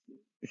yours.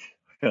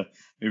 Yeah,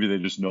 maybe they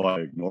just know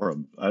I ignore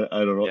them. I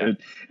don't know. Yeah.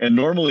 And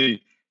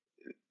normally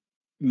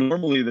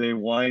they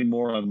whine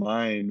more on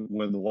mine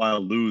when the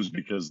Wild lose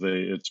because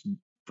it's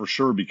for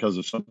sure because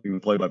of something the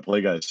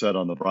play-by-play guy said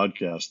on the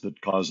broadcast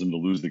that caused them to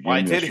lose the game. Well,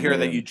 I did hear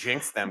that you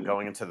jinxed them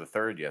going into the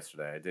 3rd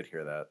yesterday. I did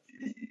hear that.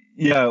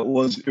 Yeah, it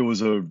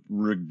was a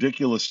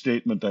ridiculous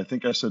statement. I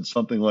think I said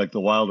something like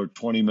the Wild are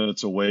 20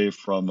 minutes away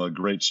from a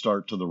great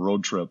start to the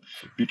road trip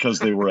because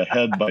they were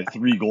ahead by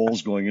 3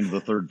 goals going into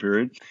the 3rd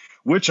period,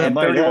 which and I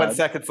might 31 add,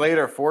 seconds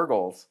later, 4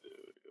 goals.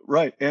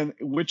 Right, and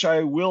which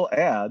I will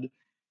add,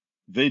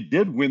 they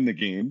did win the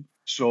game.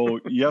 So,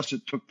 yes,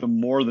 it took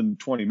them more than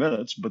 20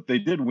 minutes, but they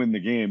did win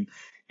the game.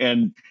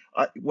 And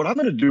what I'm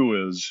going to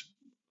do is,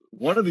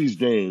 one of these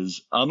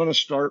days, I'm going to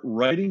start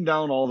writing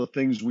down all the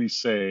things we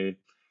say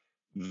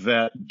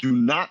that do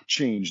not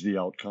change the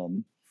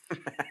outcome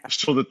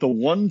so that the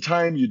one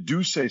time you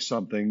do say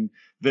something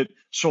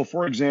so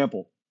for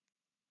example,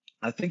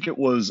 I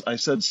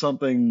said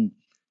something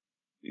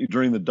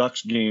during the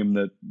Ducks game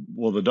that,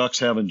 the Ducks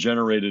haven't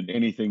generated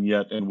anything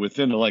yet. And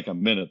within like a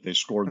minute, they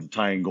scored the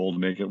tying goal to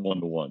make it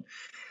 1-1.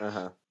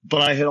 Uh-huh.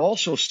 But I had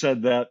also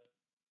said that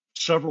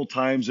several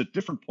times at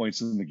different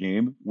points in the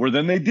game where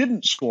then they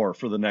didn't score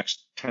for the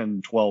next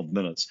 10, 12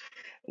 minutes.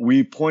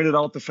 We pointed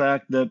out the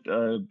fact that,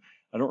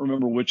 I don't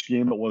remember which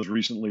game it was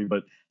recently,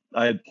 but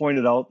I had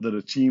pointed out that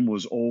a team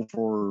was 0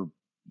 for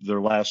their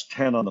last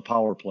 10 on the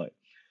power play.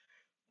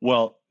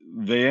 Well,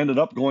 they ended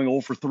up going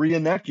 0 for 3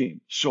 in that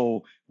game.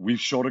 So we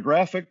showed a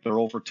graphic. They're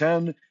 0 for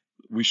 10.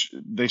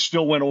 they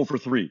still went 0 for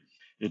 3.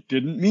 It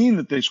didn't mean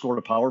that they scored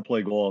a power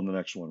play goal on the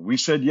next one. We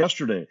said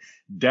yesterday,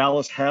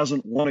 Dallas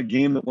hasn't won a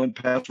game that went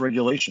past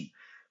regulation.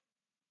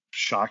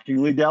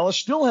 Shockingly, Dallas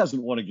still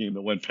hasn't won a game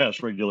that went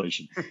past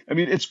regulation. I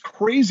mean, it's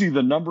crazy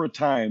the number of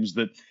times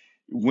that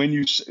when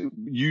you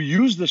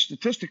use the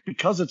statistic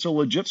because it's a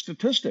legit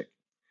statistic.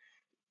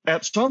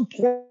 At some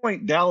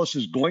point, Dallas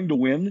is going to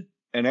win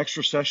an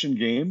extra session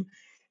game.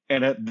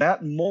 And at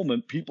that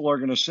moment, people are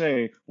going to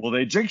say, well,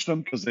 they jinxed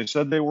them because they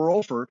said they were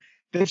over.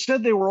 They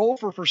said they were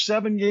over for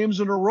 7 games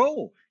in a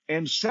row.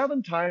 And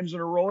 7 times in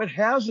a row, it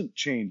hasn't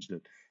changed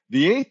it.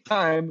 The 8th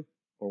time,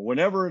 or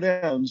whenever it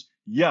ends,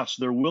 yes,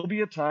 there will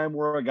be a time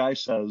where a guy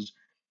says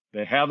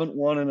they haven't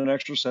won in an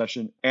extra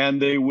session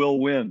and they will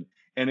win.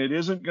 And it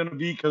isn't going to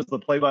be because the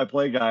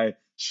play-by-play guy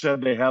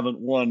said they haven't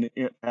won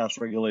past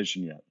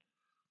regulation yet.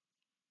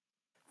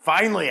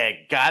 Finally,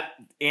 I got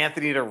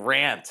Anthony to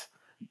rant.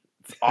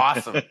 It's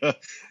awesome.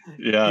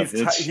 Yeah,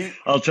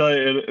 I'll tell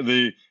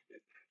you,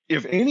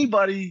 if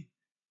anybody,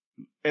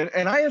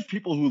 and I have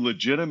people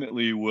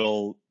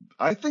who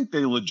I think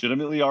they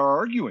legitimately are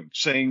arguing,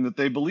 saying that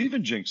they believe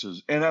in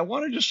jinxes. And I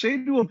want to just say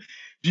to them,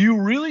 do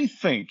you really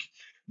think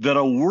that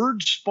a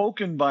word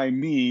spoken by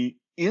me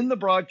in the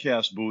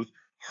broadcast booth,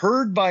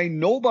 heard by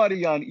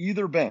nobody on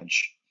either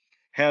bench,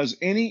 has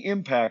any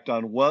impact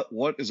on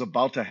what is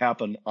about to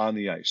happen on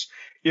the ice?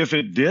 If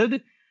it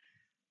did,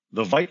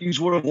 the Vikings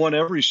would have won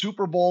every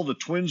Super Bowl. The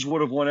Twins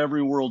would have won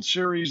every World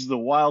Series. The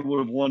Wild would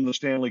have won the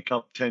Stanley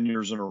Cup 10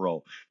 years in a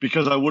row,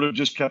 because I would have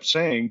just kept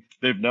saying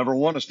they've never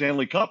won a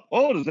Stanley Cup.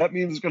 Oh, does that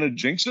mean it's going to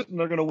jinx it and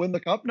they're going to win the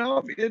cup now?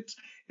 I mean,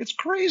 it's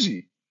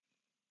crazy.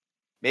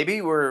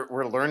 Maybe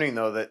we're learning,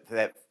 though,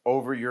 that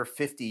over your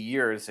 50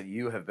 years that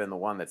you have been the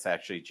one that's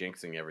actually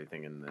jinxing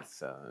everything in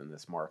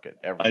this market.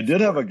 I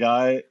did have a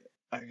guy,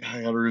 I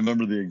got to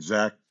remember the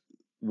exact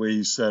way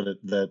he said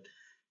it, that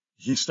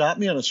he stopped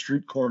me on a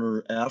street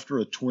corner after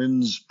a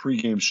Twins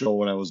pregame show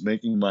when I was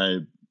making my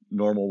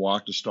normal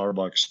walk to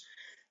Starbucks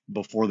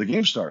before the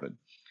game started.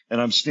 And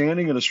I'm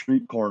standing at a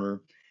street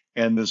corner,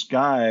 and this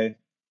guy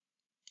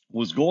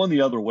was going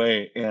the other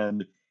way,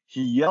 and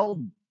he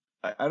yelled,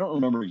 I don't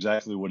remember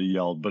exactly what he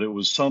yelled, but it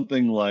was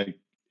something like,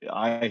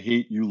 I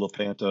hate you,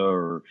 LaPanta,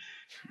 or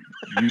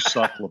you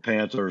suck,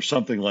 LaPanta, or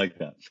something like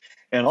that.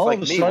 And all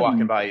of a sudden,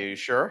 walking by you,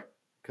 sure?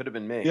 Could have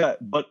been me. Yeah,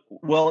 but,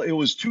 well, it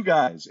was 2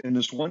 guys, and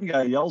this one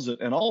guy yells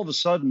it, and all of a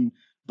sudden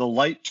the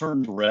light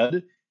turned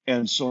red,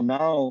 and so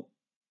now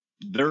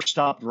they're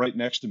stopped right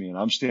next to me, and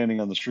I'm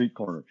standing on the street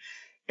corner.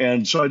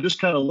 And so I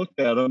just kind of looked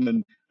at him,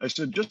 and I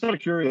said, just out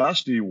of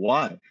curiosity,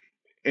 why?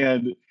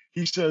 And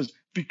he says,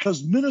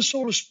 because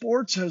Minnesota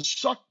sports has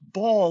sucked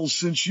balls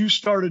since you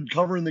started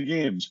covering the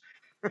games.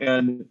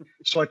 And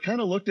so I kind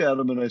of looked at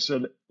him, and I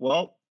said,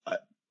 well,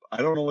 I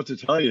don't know what to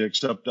tell you,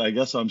 except I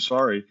guess I'm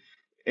sorry.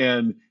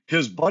 And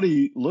his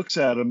buddy looks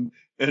at him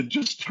and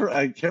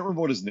I can't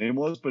remember what his name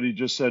was, but he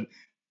just said,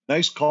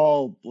 nice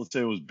call. Let's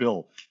say it was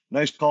Bill.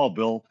 Nice call,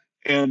 Bill.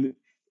 And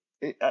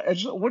I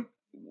just,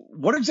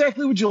 what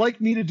exactly would you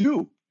like me to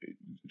do?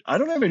 I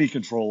don't have any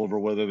control over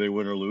whether they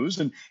win or lose.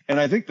 And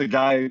I think the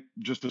guy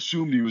just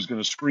assumed he was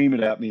going to scream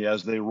it at me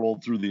as they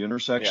rolled through the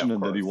intersection,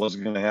 and that he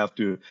wasn't going to have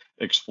to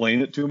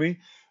explain it to me.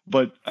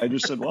 But I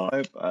just said, well,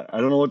 I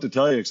don't know what to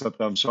tell you,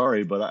 except I'm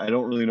sorry, but I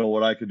don't really know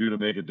what I could do to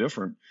make it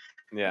different.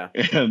 Yeah.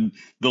 And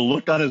the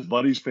look on his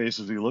buddy's face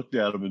as he looked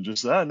at him and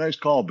just said, nice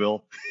call,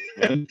 Bill.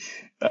 Yeah.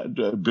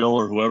 And Bill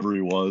or whoever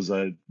he was.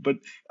 I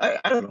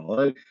don't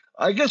know.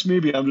 I guess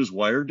maybe I'm just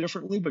wired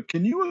differently, but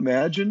can you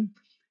imagine?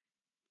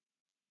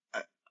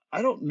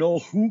 I don't know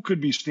who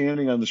could be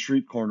standing on the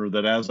street corner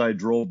that as I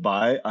drove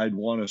by, I'd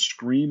want to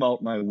scream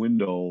out my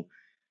window,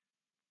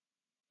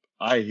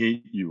 I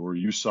hate you, or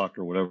you suck,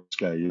 or whatever this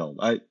guy yelled.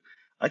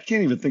 I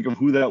can't even think of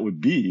who that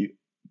would be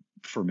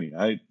for me.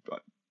 I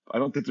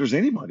don't think there's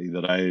anybody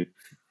that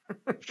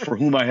for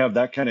whom I have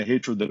that kind of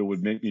hatred that it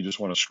would make me just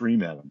want to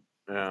scream at them.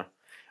 Yeah.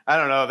 I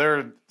don't know. There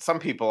are some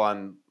people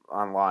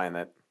online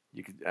that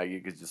you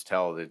could just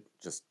tell that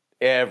just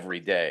every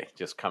day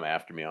just come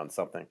after me on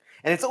something.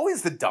 And it's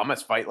always the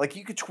dumbest fight. Like,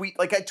 you could tweet,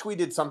 like I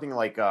tweeted something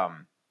like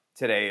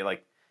today,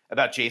 like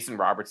about Jason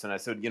Robertson. I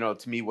said,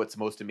 to me, what's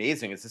most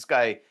amazing is this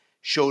guy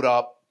showed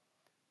up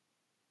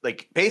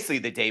like basically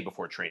the day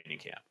before training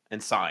camp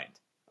and signed.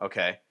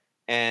 Okay.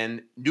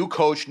 And new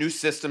coach, new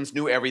systems,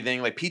 new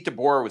everything. Like Pete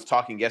DeBoer was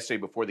talking yesterday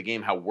before the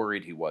game how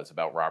worried he was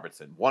about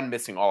Robertson. One,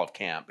 missing all of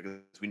camp, because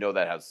we know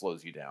that how it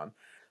slows you down.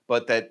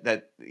 But that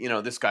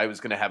this guy was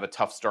going to have a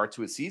tough start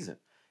to his season.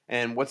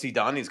 And what's he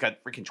done? He's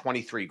got freaking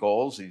 23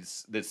 goals.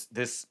 He's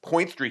this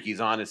point streak he's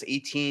on, this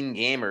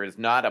 18-gamer, is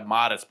not a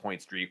modest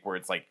point streak where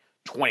it's like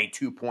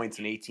 22 points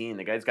in 18.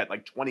 The guy's got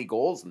like 20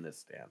 goals in this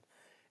stand.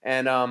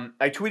 And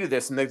I tweeted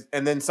this,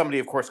 and then somebody,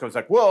 of course, goes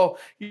like, well,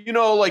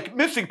 like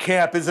missing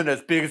camp isn't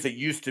as big as it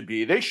used to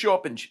be. They show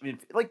up and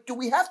like, do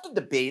we have to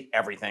debate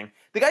everything?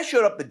 The guy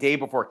showed up the day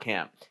before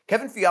camp.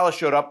 Kevin Fiala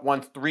showed up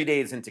once 3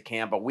 days into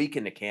camp, a week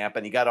into camp,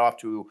 and he got off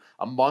to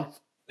a month.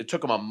 It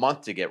took him a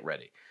month to get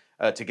ready,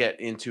 to get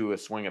into a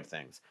swing of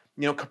things.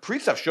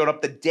 Kaprizov showed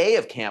up the day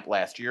of camp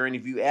last year, and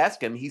if you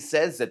ask him, he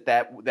says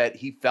that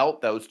he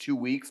felt those 2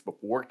 weeks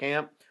before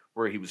camp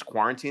where he was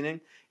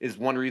quarantining is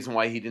one reason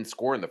why he didn't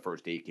score in the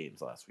first 8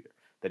 games last year.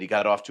 That he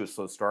got off to a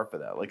slow start for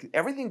that. Like,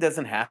 everything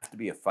doesn't have to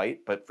be a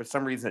fight, but for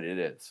some reason it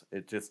is.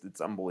 It's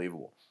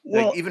unbelievable.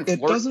 Like, Well, even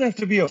it doesn't have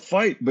to be a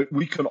fight, but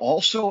we could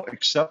also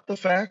accept the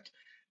fact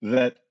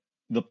that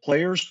the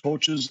players,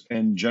 coaches,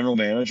 and general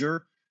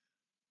manager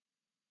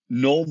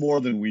know more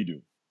than we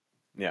do.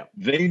 Yeah.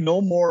 They know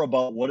more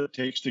about what it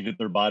takes to get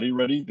their body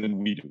ready than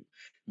we do.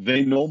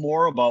 They know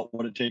more about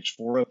what it takes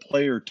for a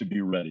player to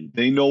be ready.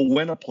 They know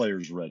when a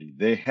player's ready.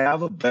 They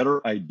have a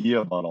better idea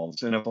about all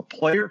this. And if a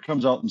player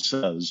comes out and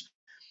says,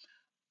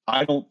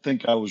 I don't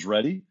think I was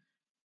ready,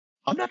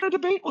 I'm not going to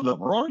debate with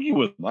them or argue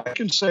with them. I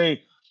can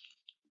say,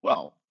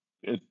 well,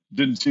 it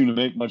didn't seem to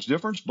make much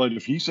difference, but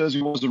if he says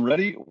he wasn't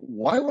ready,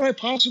 why would I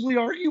possibly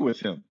argue with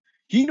him?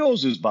 He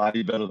knows his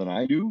body better than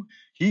I do.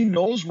 He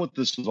knows what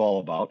this is all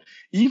about.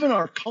 Even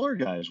our color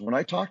guys, when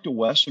I talk to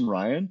Wes and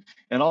Ryan,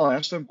 and I'll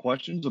ask them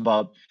questions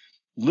about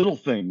little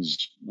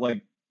things,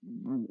 like,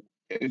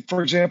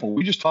 for example,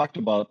 we just talked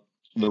about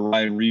the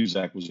Ryan Reeves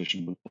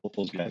acquisition with both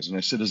those guys. And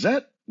I said, is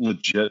that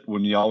legit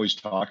when you always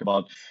talk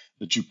about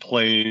that you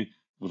play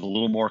with a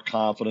little more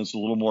confidence, a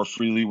little more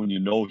freely when you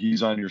know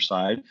he's on your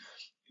side?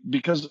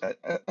 Because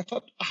I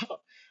thought,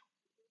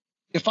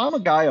 if I'm a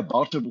guy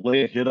about to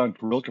lay a hit on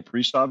Kirill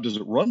Kaprizov, does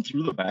it run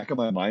through the back of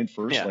my mind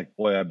first? Yeah. Like,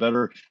 boy, I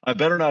better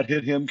not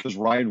hit him because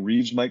Ryan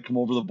Reeves might come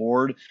over the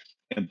board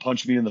and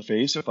punch me in the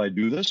face if I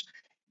do this.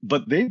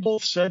 But they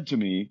both said to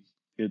me,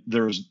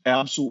 there's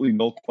absolutely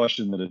no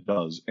question that it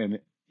does. And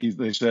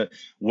they said,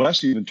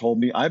 Wes even told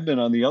me, I've been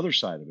on the other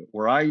side of it,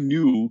 where I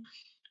knew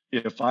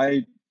if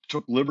I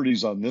took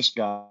liberties on this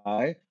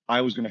guy,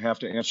 I was going to have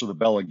to answer the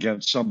bell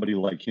against somebody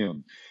like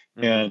him.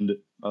 Mm-hmm. And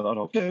I thought,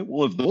 okay,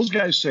 well, if those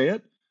guys say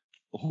it,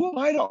 who am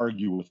I to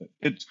argue with it?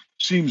 It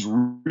seems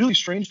really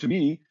strange to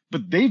me,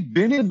 but they've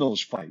been in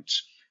those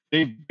fights.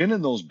 They've been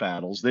in those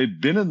battles. They've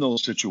been in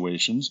those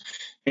situations.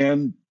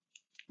 And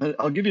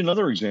I'll give you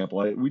another example.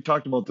 We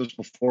talked about this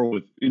before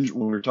when we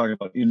were talking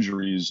about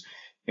injuries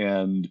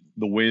and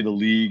the way the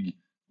league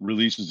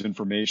releases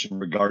information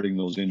regarding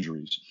those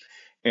injuries.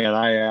 And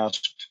I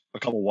asked a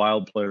couple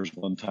Wild players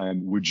one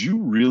time, would you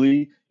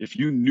really, if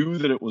you knew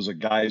that it was a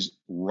guy's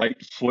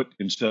right foot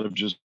instead of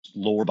just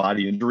lower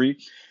body injury?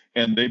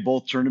 And they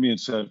both turned to me and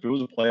said, if it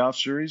was a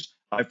playoff series,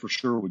 I for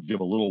sure would give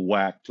a little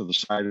whack to the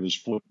side of his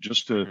foot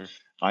just to,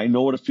 I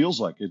know what it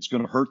feels like. It's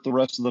going to hurt the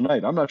rest of the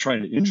night. I'm not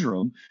trying to injure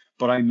him,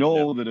 but I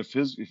know that if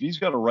he's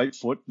got a right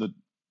foot that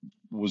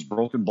was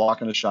broken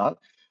blocking a shot,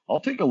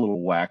 I'll take a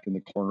little whack in the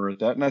corner at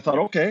that. And I thought,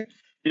 okay,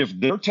 if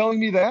they're telling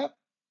me that,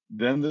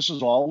 then this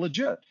is all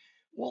legit.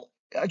 Well,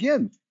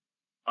 again,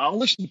 I'll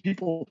listen to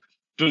people.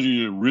 Do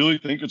you really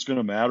think it's going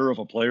to matter if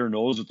a player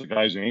knows it's the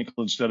guy's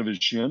ankle instead of his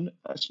shin?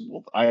 I said,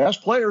 well, I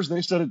asked players,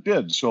 they said it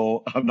did.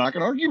 So I'm not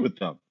going to argue with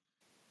them.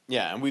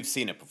 Yeah, and we've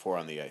seen it before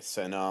on the ice.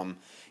 And,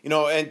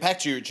 and back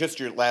to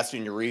your last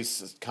in your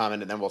Reese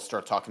comment, and then we'll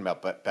start talking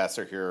about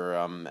Besser here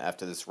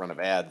after this run of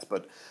ads.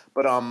 But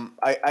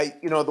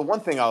the one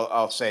thing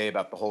I'll say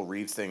about the whole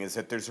Reeves thing is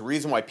that there's a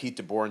reason why Pete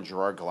DeBoer and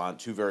Gerard Gallant,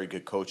 two very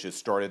good coaches,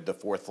 started the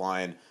fourth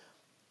line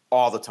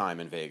all the time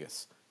in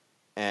Vegas.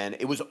 And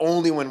it was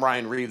only when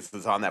Ryan Reeves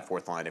was on that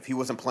fourth line. If he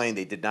wasn't playing,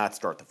 they did not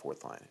start the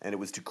fourth line. And it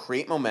was to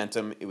create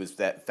momentum. It was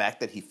that fact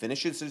that he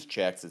finishes his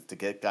checks. It's to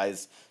get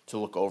guys to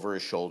look over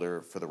his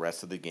shoulder for the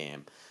rest of the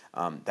game.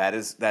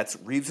 That's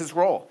Reeves'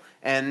 role.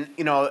 And,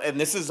 and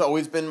this has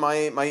always been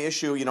my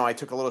issue. I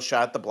took a little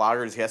shot at the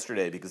bloggers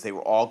yesterday because they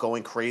were all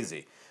going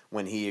crazy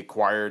when they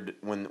acquired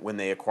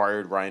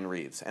Ryan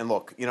Reeves. And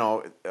look,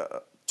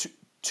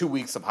 2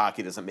 weeks of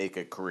hockey doesn't make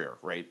a career,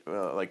 right?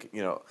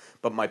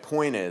 But my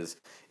point is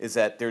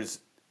that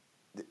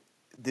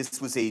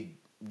this was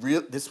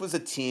a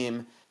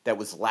team that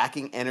was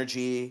lacking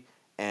energy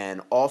and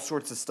all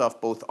sorts of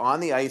stuff, both on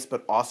the ice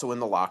but also in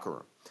the locker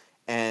room.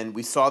 And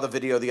we saw the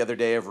video the other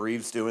day of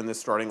Reeves doing the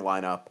starting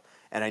lineup.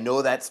 And I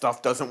know that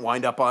stuff doesn't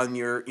wind up on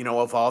your,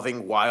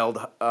 Evolving Wild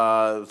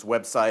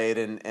website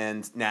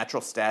and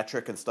Natural Stat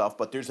Trick and stuff,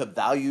 but there's a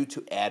value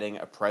to adding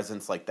a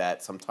presence like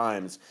that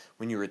sometimes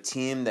when you're a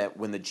team that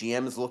when the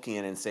GM is looking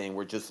at it and saying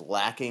we're just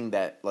lacking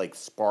that like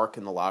spark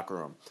in the locker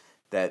room,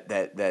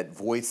 that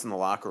voice in the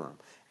locker room.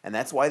 And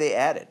that's why they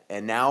added.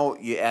 And now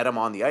you add him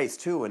on the ice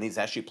too, and he's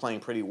actually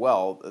playing pretty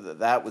well.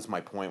 That was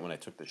my point when I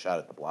took the shot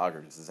at the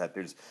bloggers, is that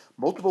there's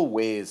multiple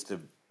ways to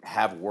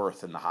have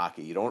worth in the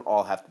hockey. You don't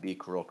all have to be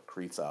Kirill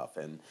Kaprizov,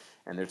 and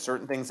there's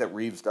certain things that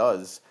Reeves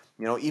does.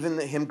 Even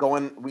him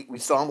going, we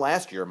saw him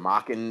last year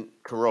mocking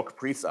Kirill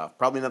Kaprizov.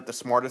 Probably not the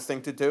smartest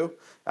thing to do.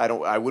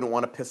 I wouldn't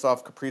want to piss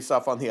off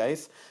Kaprizov on the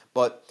ice.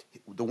 But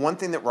the one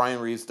thing that Ryan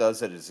Reeves does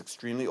that is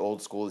extremely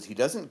old school is he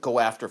doesn't go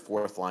after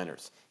fourth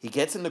liners. He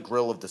gets in the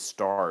grill of the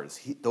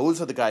stars.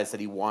 Those are the guys that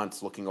he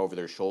wants looking over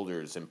their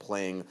shoulders and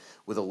playing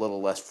with a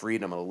little less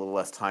freedom and a little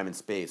less time and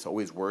space,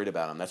 always worried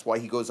about him. That's why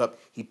he goes up,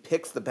 he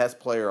picks the best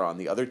player on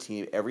the other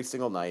team every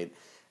single night,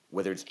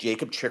 Whether it's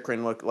Jacob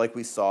Chikrin, like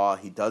we saw,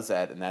 he does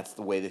that, and that's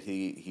the way that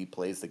he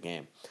plays the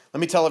game. Let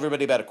me tell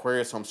everybody about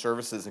Aquarius Home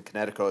Services in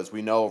Connecticut. As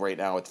we know, right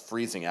now it's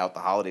freezing out. The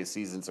holiday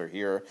seasons are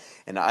here,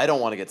 and I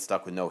don't want to get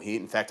stuck with no heat.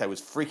 In fact, I was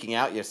freaking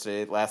out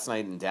last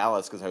night in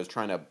Dallas, because I was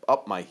trying to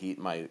up my heat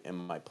in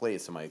my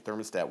place, and my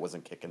thermostat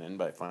wasn't kicking in,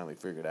 but I finally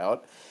figured it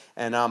out.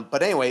 And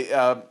but anyway,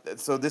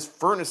 so this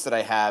furnace that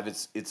I have,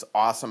 it's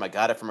awesome. I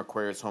got it from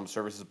Aquarius Home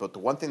Services, but the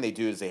one thing they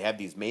do is they have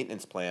these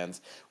maintenance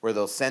plans where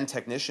they'll send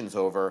technicians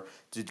over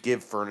to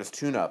give furnace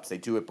tune-ups. They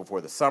do it before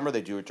the summer,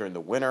 they do it during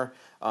the winter,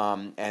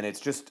 and it's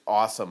just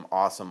awesome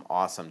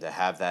to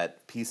have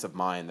that peace of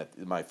mind that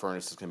my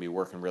furnace is going to be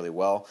working really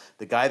well.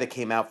 The guy that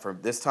came out for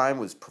this time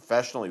was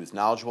professional, he was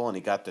knowledgeable, and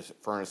he got the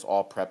furnace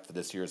all prepped for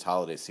this year's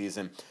holiday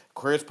season.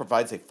 Aquarius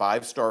provides a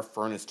 5-star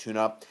furnace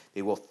tune-up.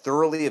 They will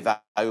thoroughly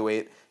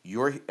evaluate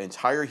your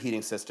entire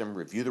heating system,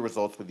 review the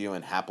results with you,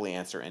 and happily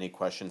answer any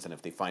questions. And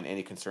if they find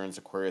any concerns,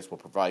 Aquarius will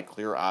provide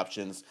clear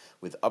options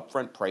with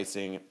upfront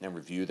pricing and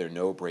review their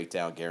no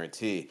breakdown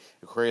guarantee.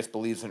 Aquarius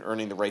believes in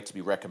earning the right to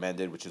be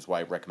recommended, which is why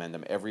I recommend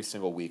them every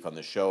single week on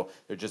the show.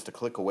 They're just a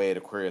click away at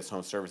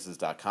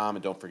AquariusHomeservices.com.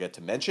 And don't forget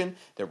to mention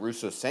that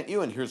Russo sent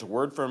you. And here's a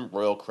word from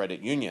Royal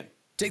Credit Union.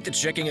 Take the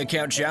checking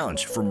account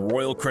challenge from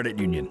Royal Credit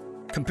Union.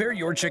 Compare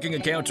your checking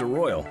account to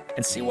Royal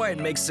and see why it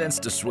makes sense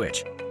to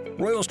switch.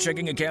 Royal's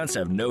checking accounts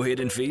have no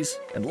hidden fees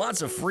and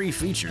lots of free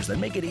features that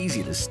make it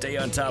easy to stay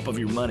on top of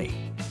your money.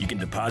 You can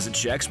deposit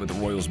checks with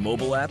Royal's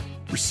mobile app,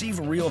 receive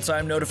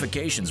real-time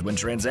notifications when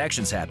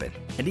transactions happen,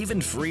 and even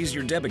freeze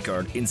your debit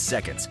card in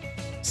seconds.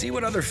 See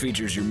what other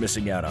features you're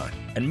missing out on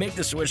and make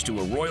the switch to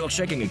a Royal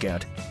checking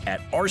account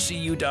at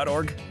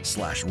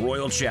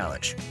rcu.org/Royal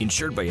Challenge,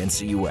 insured by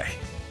NCUA.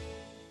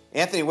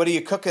 Anthony, what are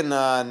you cooking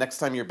next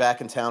time you're back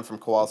in town from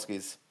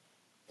Kowalski's?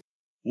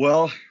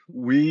 Well,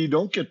 we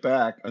don't get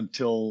back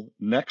until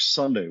next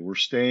Sunday. We're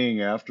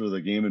staying after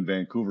the game in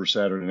Vancouver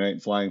Saturday night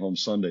and flying home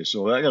Sunday.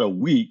 So I got a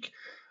week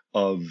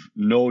of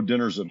no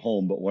dinners at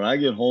home. But when I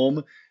get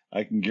home,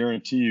 I can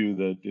guarantee you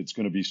that it's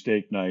going to be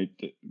steak night.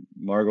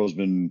 Margot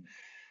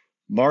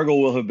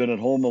will have been at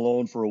home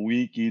alone for a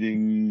week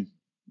eating.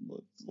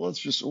 We'll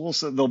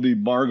say there'll be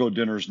Margot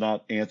dinners,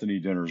 not Anthony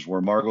dinners, where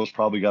Margot's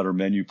probably got her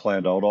menu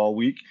planned out all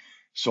week.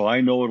 So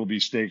I know it'll be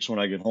steaks when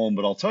I get home.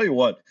 But I'll tell you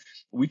what,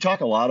 we talk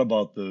a lot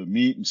about the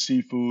meat and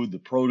seafood, the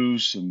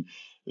produce and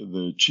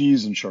the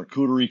cheese and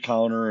charcuterie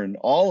counter, and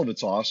all of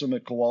it's awesome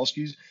at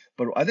Kowalski's.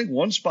 But I think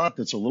one spot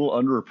that's a little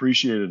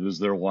underappreciated is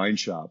their wine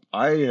shop.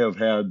 I have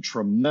had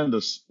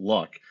tremendous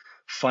luck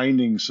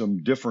finding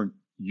some different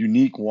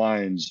unique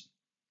wines,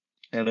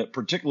 and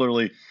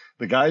particularly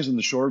the guys in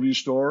the Shoreview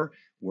store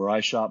where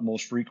I shop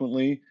most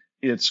frequently.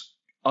 It's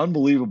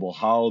unbelievable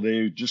how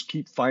they just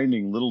keep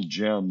finding little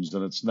gems,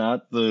 and it's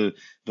not the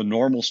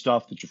normal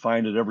stuff that you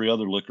find at every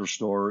other liquor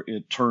store.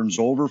 It turns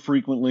over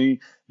frequently.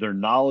 They're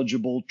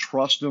knowledgeable.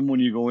 Trust them when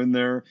you go in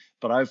there.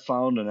 But I've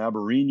found an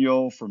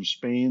Albarino from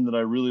Spain that I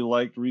really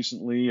liked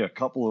recently, a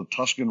couple of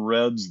Tuscan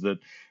Reds that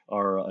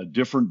are a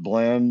different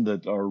blend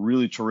that are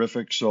really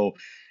terrific. So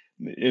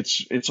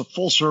it's a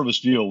full service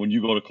deal. When you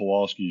go to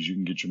Kowalski's, you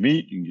can get your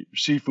meat, you can get your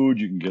seafood,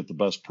 you can get the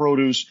best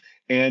produce,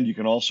 and you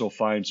can also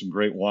find some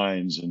great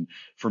wines. And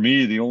for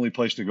me, the only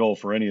place to go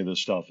for any of this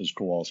stuff is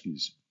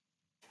Kowalski's.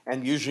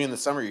 And usually in the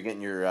summer, you're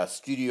getting your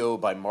Studio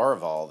by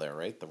Miraval there,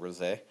 right? The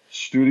rosé.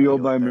 Studio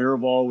by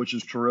Miraval, which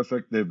is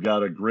terrific. They've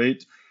got a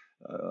great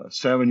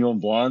Sauvignon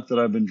Blanc that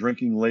I've been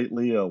drinking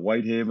lately, a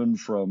Whitehaven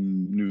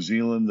from New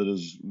Zealand that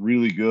is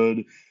really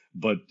good.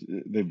 But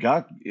they've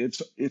got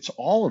it's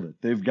all of it.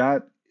 They've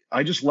got.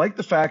 I just like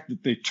the fact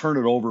that they turn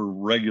it over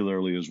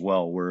regularly as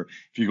well, where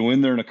if you go in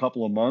there in a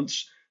couple of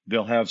months,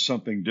 they'll have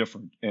something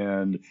different.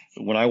 And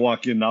when I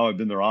walk in now, I've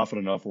been there often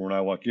enough where when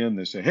I walk in,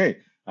 they say, hey,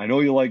 I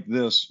know you like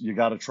this. You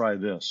got to try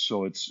this.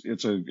 So it's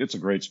a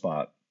great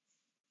spot.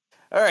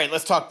 All right,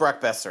 let's talk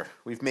Brock Besser.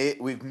 We've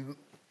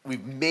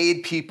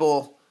made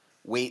people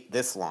wait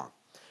this long.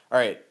 All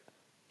right,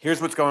 here's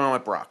what's going on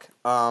with Brock.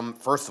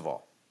 First of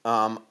all,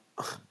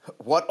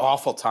 what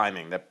awful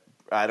timing that.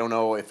 I don't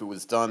know if it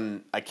was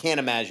done. I can't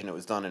imagine it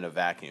was done in a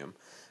vacuum.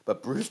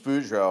 But Bruce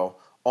Boudreau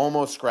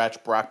almost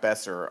scratched Brock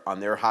Besser on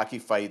their Hockey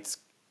Fights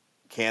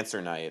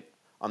Cancer Night,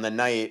 on the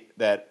night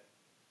that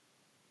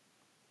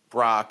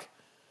Brock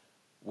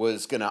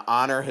was going to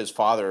honor his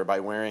father by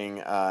wearing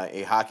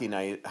a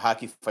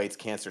Hockey Fights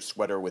Cancer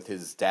sweater with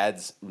his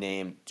dad's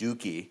name,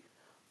 Dookie,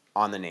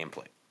 on the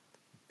nameplate.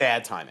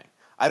 Bad timing.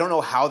 I don't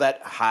know how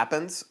that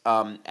happens.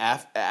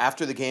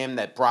 After the game,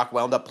 that Brock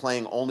wound up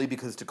playing only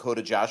because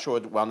Dakota Joshua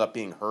wound up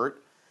being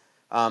hurt,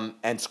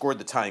 and scored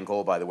the tying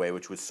goal, by the way,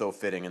 which was so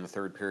fitting in the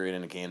third period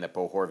in a game that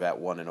Bo Horvat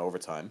won in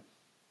overtime.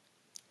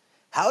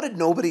 How did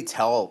nobody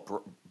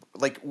tell?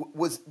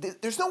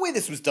 There's no way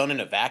this was done in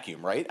a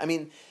vacuum, right? I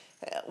mean,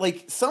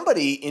 like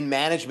somebody in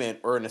management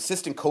or an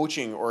assistant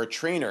coaching or a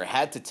trainer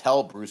had to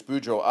tell Bruce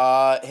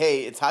Boudreau,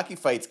 hey, it's Hockey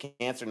Fights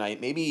Cancer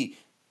Night. Maybe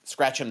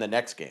scratch him the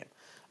next game.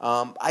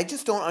 I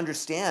just don't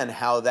understand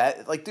how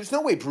that, there's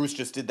no way Bruce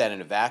just did that in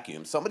a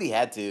vacuum. Somebody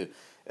had to,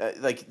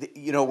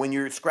 when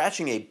you're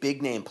scratching a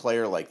big name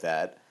player like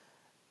that,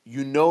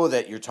 you know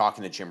that you're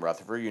talking to Jim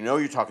Rutherford, you know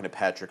you're talking to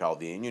Patrick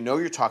Alvine, you know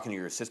you're talking to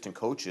your assistant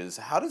coaches.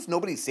 How does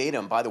nobody say to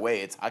him, by the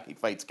way, it's Hockey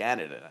Fights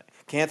Canada night,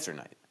 Cancer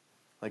Night?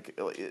 Like,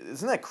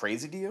 isn't that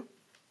crazy to you?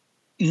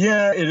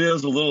 Yeah, it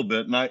is a little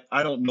bit, and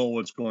I don't know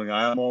what's going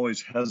on. I'm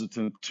always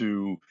hesitant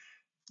to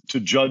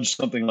judge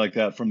something like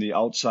that from the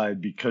outside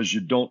because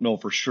you don't know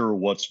for sure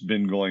what's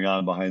been going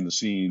on behind the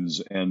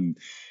scenes, and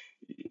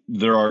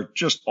there are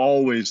just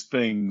always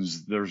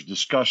things. There's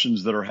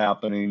discussions that are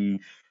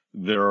happening.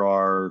 There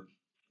are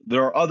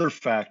other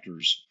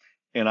factors,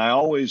 and I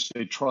always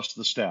say trust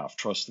the staff,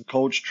 trust the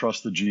coach,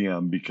 trust the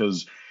GM,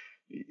 because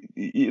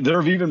there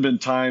have even been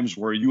times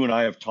where you and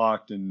I have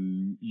talked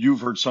and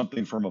you've heard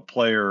something from a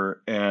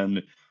player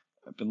and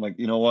I've been like,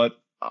 you know what?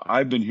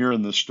 I've been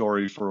hearing this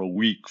story for a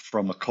week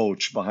from a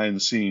coach behind the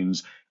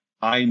scenes.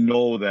 I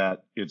know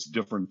that it's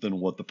different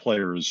than what the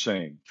player is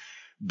saying.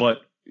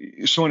 But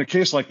so in a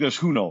case like this,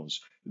 who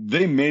knows?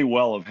 They may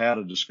well have had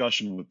a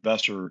discussion with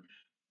Besser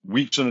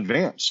weeks in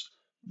advance.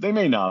 They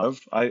may not have.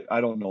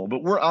 I don't know.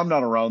 But I'm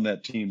not around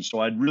that team, so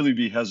I'd really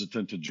be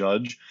hesitant to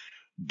judge.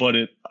 But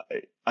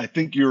I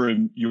think your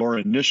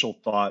initial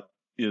thought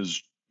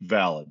is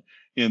valid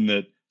in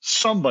that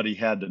somebody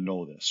had to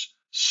know this.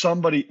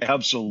 Somebody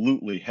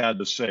absolutely had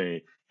to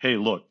say, "Hey,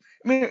 look."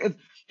 I mean,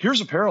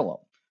 here's a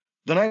parallel.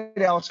 The night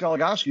Alex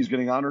Goligoski is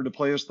getting honored to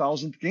play his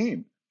 1,000th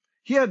game,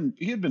 he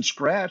had been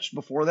scratched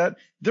before that.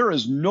 There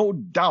is no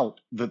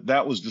doubt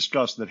that was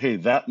discussed. That hey,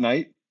 that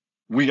night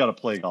we got to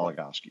play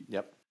Goligoski.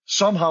 Yep.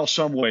 Somehow,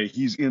 some way,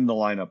 he's in the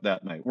lineup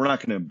that night. We're not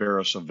going to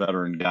embarrass a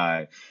veteran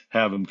guy,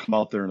 have him come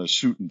out there in a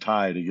suit and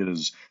tie to get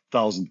his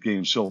 1,000th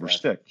game silver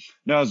stick.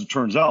 Now, as it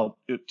turns out,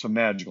 it's a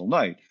magical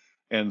night,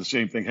 and the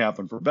same thing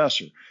happened for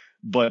Besser.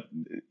 But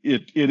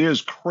it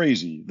is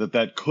crazy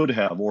that could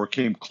have or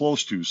came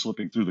close to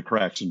slipping through the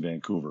cracks in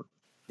Vancouver.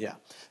 Yeah.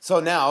 So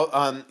now,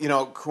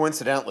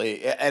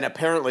 coincidentally, and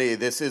apparently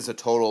this is a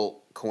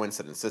total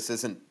coincidence. This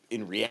isn't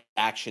in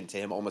reaction to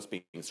him almost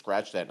being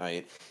scratched that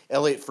night.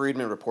 Elliot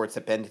Friedman reports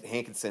that Ben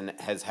Hankinson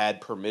has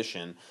had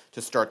permission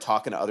to start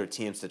talking to other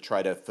teams to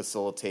try to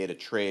facilitate a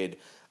trade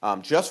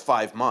just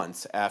 5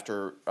 months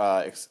after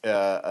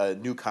a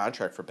new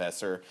contract for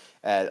Besser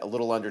at a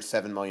little under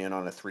 $7 million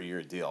on a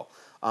 3-year deal.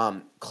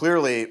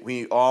 Clearly,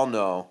 we all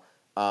know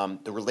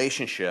the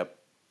relationship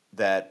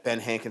that Ben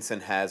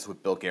Hankinson has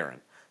with Bill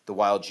Guerin, the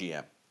Wild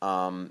GM.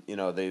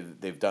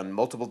 They've done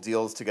multiple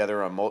deals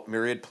together on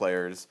myriad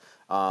players.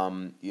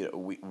 I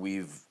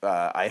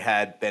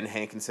had Ben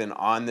Hankinson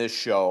on this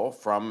show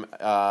from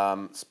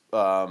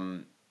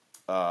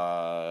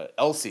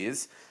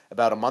Elsie's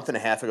about a month and a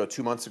half ago,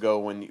 2 months ago,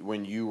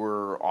 when you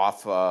were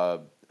off.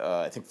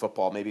 I think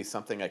football, maybe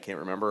something, I can't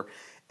remember.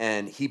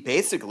 And he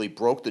basically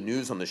broke the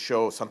news on the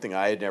show, something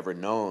I had never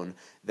known,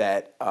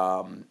 that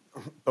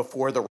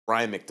before the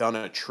Ryan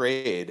McDonough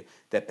trade,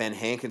 that Ben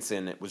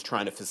Hankinson was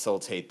trying to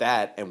facilitate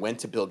that and went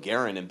to Bill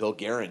Guerin, and Bill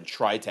Guerin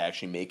tried to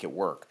actually make it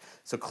work.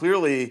 So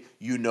clearly,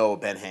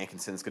 Ben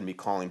Hankinson's going to be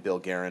calling Bill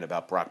Guerin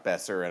about Brock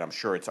Besser, and I'm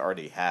sure it's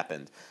already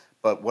happened.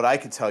 But what I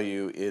can tell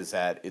you is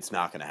that it's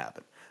not going to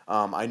happen.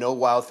 I know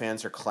Wild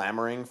fans are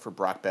clamoring for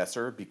Brock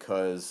Besser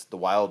because the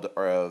Wild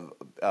are,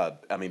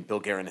 Bill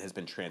Guerin has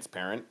been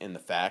transparent in the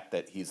fact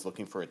that he's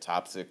looking for a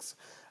top 6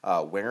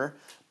 winger,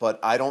 but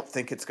I don't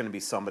think it's going to be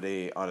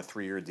somebody on a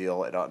 3-year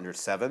deal at under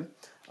 7.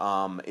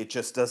 It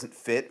just doesn't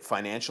fit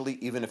financially,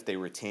 even if they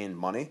retain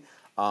money.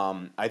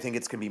 I think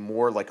it's going to be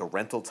more like a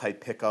rental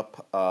type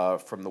pickup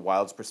from the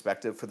Wild's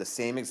perspective, for the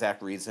same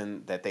exact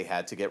reason that they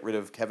had to get rid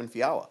of Kevin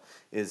Fiala,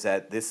 is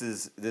that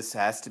this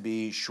has to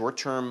be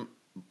short-term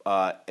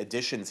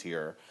additions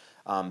here,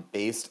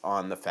 based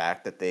on the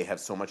fact that they have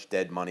so much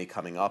dead money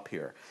coming up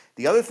here.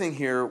 The other thing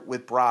here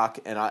with Brock,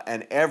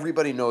 and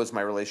everybody knows my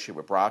relationship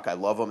with Brock. I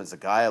love him as a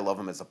guy. I love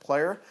him as a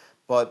player.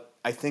 But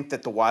I think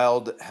that the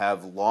Wild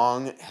have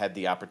long had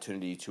the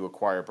opportunity to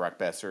acquire Brock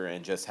Besser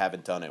and just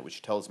haven't done it,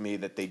 which tells me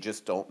that they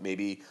just don't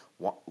maybe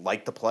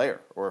like the player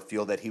or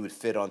feel that he would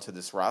fit onto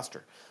this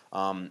roster.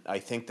 I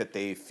think that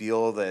they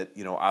feel that,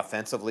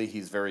 offensively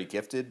he's very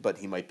gifted, but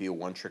he might be a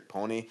one-trick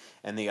pony.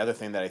 And the other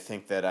thing that I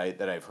think that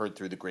I've heard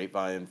through the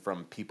grapevine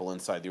from people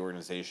inside the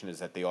organization is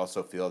that they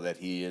also feel that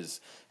he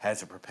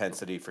has a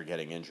propensity for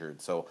getting injured.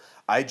 So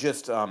I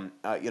just, I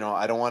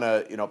don't want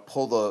to,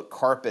 pull the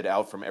carpet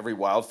out from every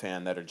Wild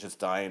fan that are just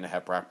dying to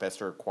have Brock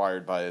Besser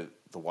acquired by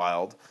the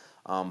Wild.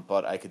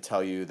 But I could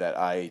tell you that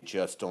I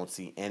just don't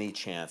see any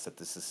chance that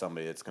this is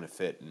somebody that's going to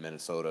fit in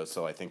Minnesota.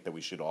 So I think that we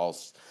should all,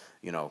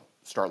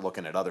 start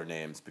looking at other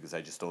names, because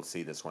I just don't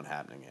see this one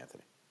happening,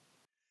 Anthony.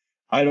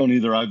 I don't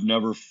either. I've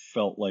never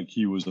felt like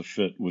he was a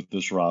fit with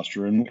this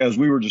roster. And as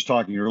we were just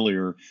talking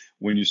earlier,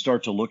 when you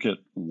start to look at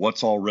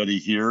what's already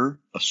here,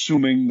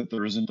 assuming that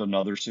there isn't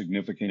another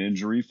significant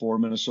injury for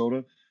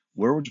Minnesota,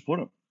 where would you put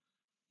him?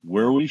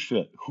 Where would he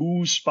fit?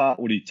 Whose spot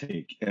would he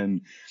take?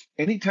 And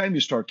anytime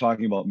you start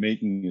talking about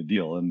making a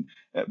deal, and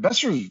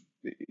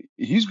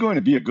he's going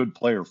to be a good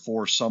player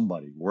for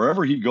somebody.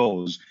 Wherever he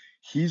goes,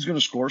 he's going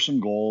to score some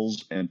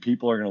goals, and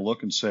people are going to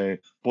look and say,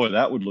 boy,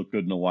 that would look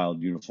good in a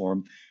Wild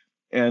uniform.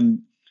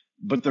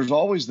 But there's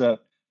always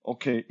that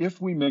okay,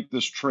 if we make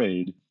this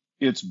trade,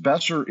 it's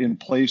Besser in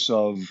place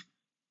of,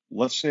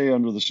 let's say,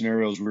 under the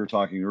scenarios we were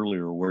talking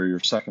earlier, where your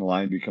second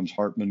line becomes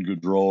Hartman,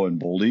 Goudreau, and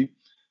Boldy,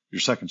 your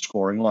second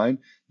scoring line.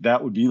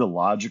 That would be the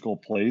logical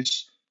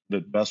place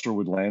that Besser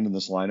would land in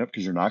this lineup,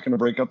 because you're not going to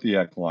break up the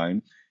Ek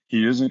line.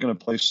 He isn't going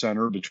to play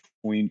center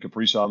between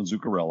Kaprizov and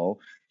Zuccarello.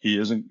 He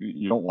isn't.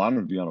 You don't want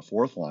him to be on a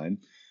fourth line.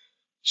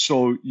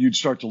 So you'd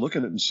start to look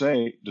at it and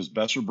say, does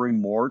Besser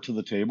bring more to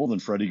the table than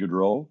Freddie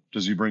Gaudreau?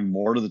 Does he bring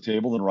more to the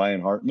table than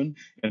Ryan Hartman?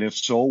 And if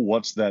so,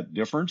 what's that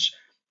difference?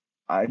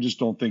 I just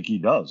don't think he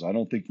does. I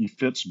don't think he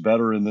fits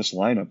better in this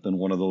lineup than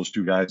one of those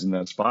two guys in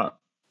that spot.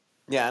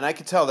 Yeah, and I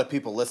can tell that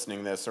people listening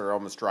to this are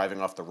almost driving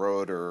off the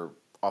road or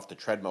off the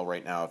treadmill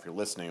right now. If you're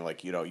listening,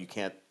 like, you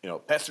can't,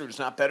 Besser's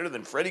not better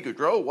than Freddie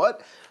Gaudreau.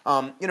 What?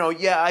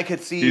 Yeah, I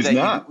could see He's that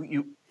not.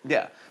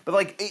 yeah, but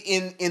like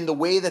in the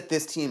way that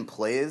this team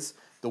plays,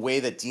 the way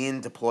that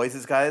Dean deploys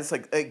his guys,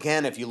 like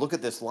again, if you look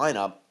at this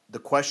lineup, the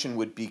question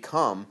would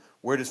become,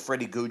 where does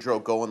Freddie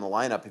Gaudreau go in the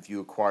lineup if you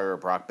acquire a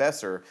Brock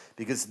Besser?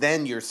 Because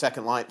then your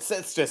second line,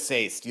 let's just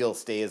say Steele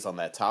stays on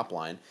that top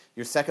line,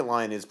 your second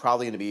line is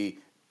probably going to be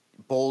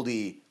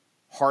Boldy,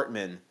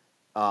 Hartman,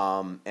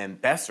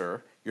 and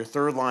Besser. Your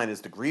third line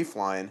is the Grief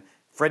line.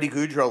 Freddie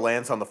Gaudreau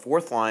lands on the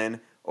fourth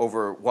line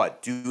over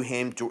what?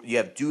 Duhaime. You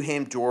have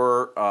Duhaime,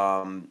 Dor,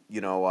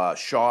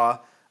 Shaw,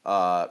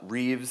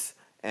 Reeves,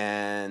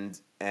 and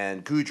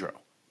Gaudreau.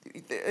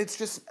 It's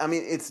just, I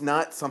mean, it's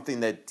not something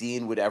that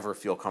Dean would ever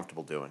feel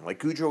comfortable doing. Like,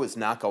 Gaudreau is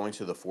not going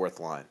to the fourth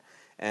line.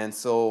 And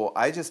so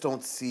I just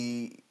don't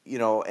see,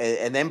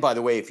 and then, by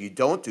the way, if you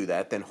don't do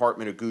that, then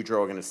Hartman or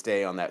Gaudreau are going to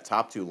stay on that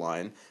top two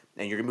line,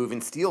 and you're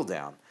moving Steele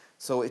down.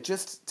 So it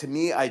just, to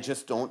me, I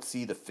just don't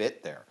see the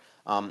fit there.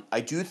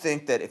 I do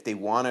think that if they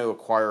want to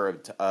acquire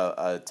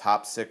a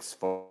top six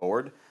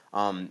forward,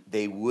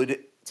 they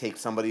would take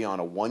somebody on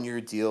a 1-year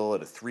deal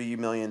at a $3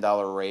 million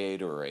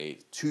rate, or a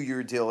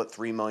 2-year deal at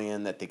 $3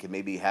 million, that they could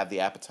maybe have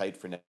the appetite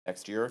for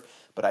next year.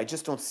 But I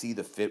just don't see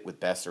the fit with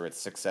Besser at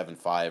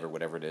 6.75 or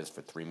whatever it is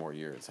for 3 more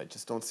years. I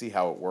just don't see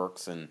how it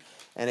works. And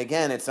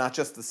again, it's not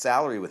just the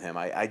salary with him.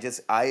 I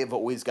have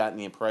always gotten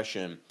the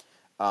impression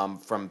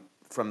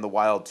from the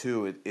Wild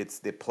too, it's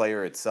the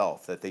player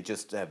itself, that they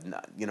just have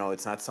not,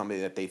 it's not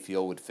somebody that they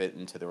feel would fit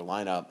into their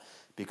lineup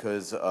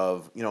because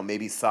of,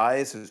 maybe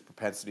size, his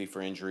propensity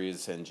for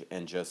injuries,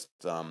 and just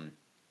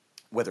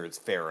whether it's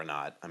fair or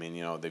not. I mean,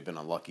 they've been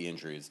unlucky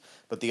injuries.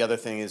 But the other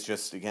thing is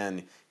just,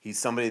 again, he's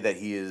somebody that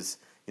he is,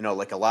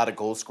 like a lot of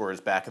goal scorers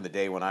back in the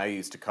day when I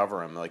used to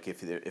cover him, like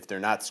if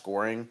they're not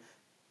scoring,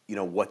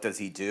 what does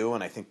he do?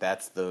 And I think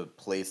that's the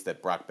place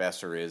that Brock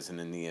Besser is, and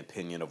in the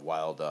opinion of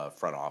Wild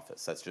front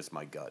office. That's just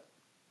my gut.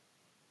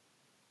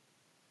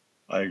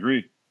 I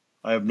agree.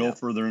 I have no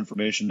further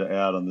information to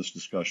add on this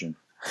discussion.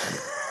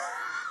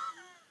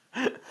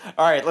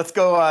 All right, let's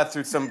go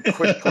through some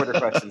quick Twitter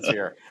questions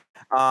here.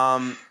 All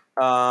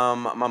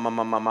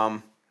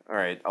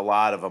right, a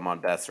lot of them on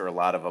Besser, a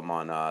lot of them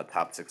on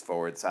top six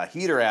forwards.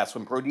 Heater asks,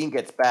 when Brodin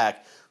gets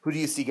back, who do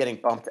you see getting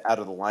bumped out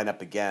of the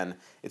lineup again?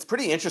 It's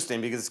pretty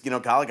interesting because,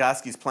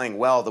 Goligoski's playing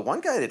well. The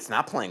one guy that's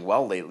not playing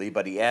well lately,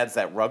 but he adds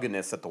that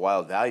ruggedness that the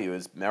Wild value,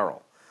 is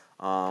Merrill.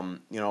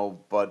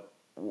 But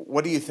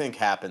what do you think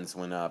happens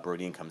when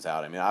Brodin comes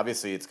out? I mean,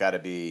 obviously it's got to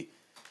be,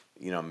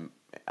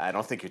 I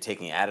don't think you're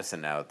taking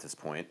Addison now at this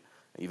point,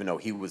 even though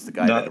he was the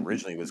guy that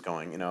originally was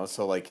going,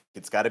 So, like,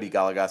 it's got to be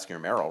Goligoski or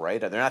Merrill, right?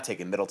 They're not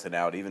taking Middleton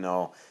out, even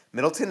though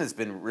Middleton has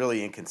been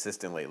really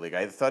inconsistent lately.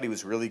 I thought he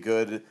was really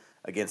good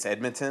against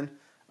Edmonton,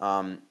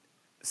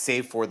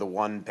 save for the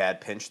one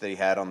bad pinch that he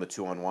had on the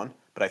 2-on-1.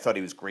 But I thought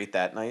he was great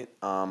that night.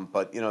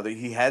 But,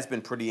 he has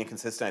been pretty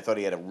inconsistent. I thought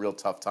he had a real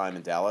tough time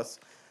in Dallas.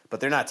 But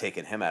they're not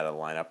taking him out of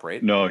the lineup,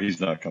 right? No, he's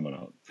not coming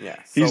out. Yeah.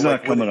 He's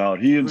not coming out.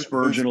 He and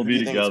Spurgeon will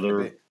be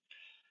together. Be?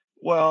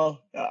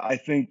 Well, I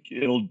think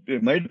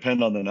it may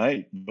depend on the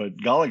night, but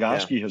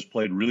Goligoski has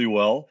played really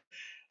well.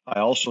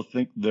 I also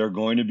think they're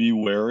going to be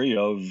wary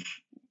of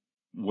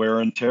wear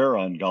and tear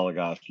on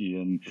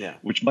Goligoski, and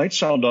which might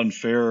sound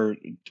unfair,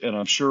 and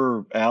I'm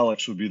sure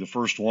Alex would be the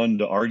first one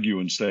to argue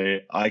and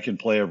say, I can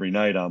play every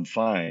night, I'm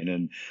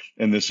fine.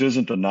 And this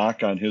isn't a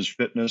knock on his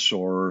fitness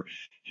or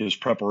his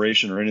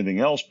preparation or anything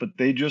else, but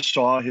they just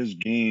saw his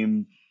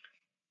game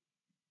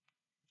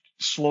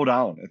slow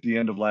down at the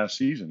end of last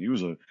season. He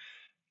was a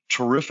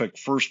terrific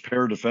first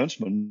pair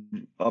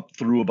defenseman up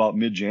through about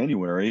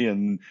mid-January,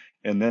 and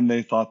then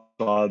they saw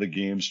the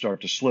game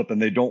start to slip,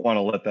 and they don't want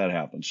to let that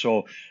happen.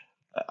 So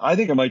I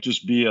think it might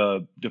just be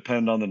a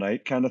depend on the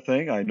night kind of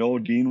thing. I know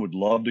Dean would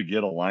love to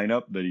get a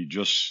lineup that he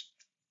just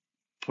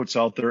puts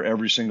out there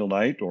every single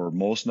night or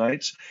most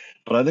nights,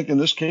 but I think in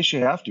this case you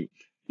have to.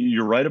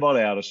 You're right about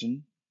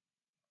Addison.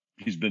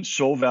 He's been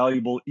so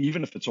valuable,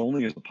 even if it's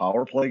only as a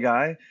power play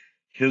guy.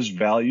 His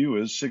value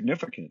is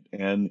significant,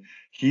 and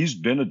he's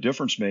been a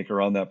difference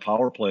maker on that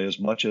power play as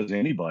much as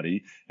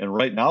anybody. And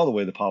right now, the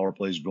way the power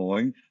play is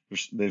going,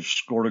 they've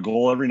scored a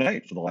goal every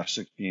night for the last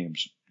 6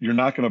 games. You're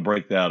not going to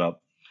break that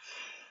up.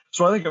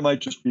 So I think it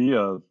might just be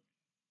a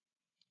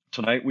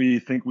Tonight we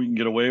think we can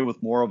get away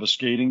with more of a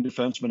skating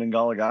defenseman in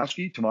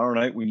Goligoski. Tomorrow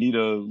night we need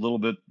a little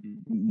bit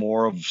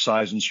more of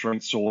size and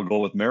strength, so we'll go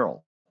with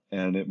Merrill.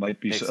 And it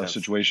might be Makes a sense.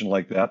 situation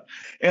like that.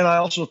 And I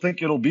also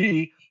think it'll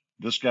be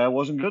this guy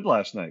wasn't good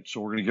last night, so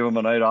we're going to give him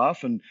a night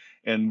off.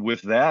 And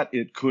with that,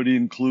 it could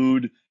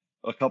include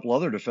a couple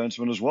other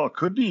defensemen as well. It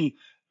could be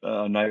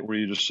a night where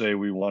you just say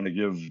we want to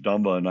give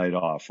Dumba a night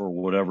off or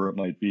whatever it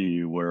might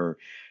be, where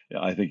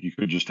I think you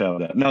could just have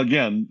that. Now,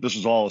 again, this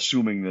is all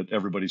assuming that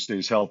everybody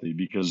stays healthy,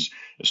 because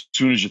as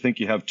soon as you think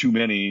you have too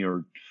many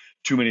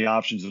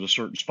options at a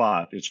certain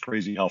spot, it's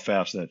crazy how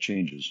fast that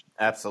changes.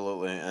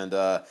 Absolutely. And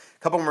a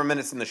couple more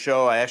minutes in the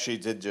show. I actually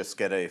did just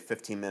get a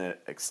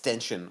 15-minute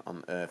extension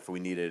if we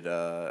needed.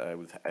 I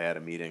had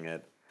a meeting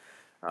at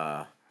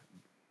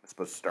it's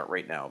supposed to start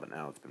right now, but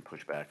now it's been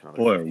pushed back another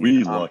Boy, 15. are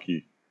we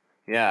lucky.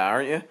 Yeah,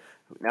 aren't you?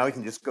 Now we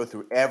can just go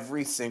through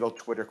every single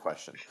Twitter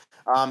question.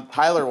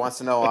 Tyler wants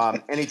to know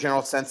any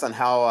general sense on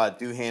how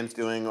Duhaim's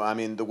doing. I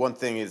mean, the one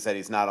thing is that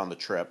he's not on the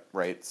trip,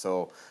 right?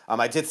 So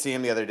I did see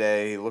him the other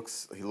day. He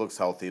looks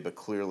healthy, but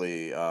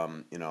clearly,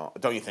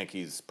 don't you think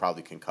he's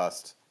probably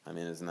concussed? I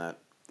mean, isn't that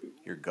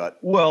your gut?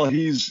 Well,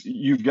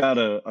 you've got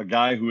a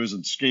guy who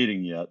isn't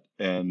skating yet,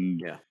 and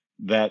Yeah.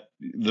 that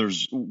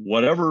there's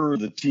whatever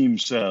the team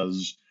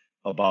says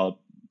about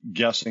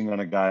guessing on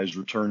a guy's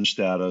return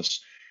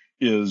status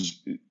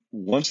is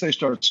once they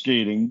start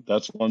skating,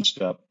 that's one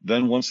step.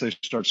 Then once they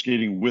start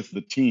skating with the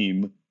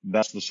team,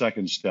 that's the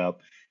second step.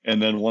 And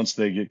then once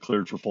they get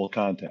cleared for full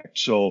contact.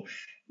 So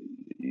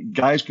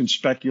guys can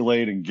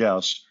speculate and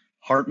guess.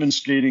 Hartman's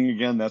skating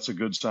again, that's a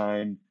good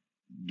sign.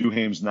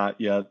 Duhaim's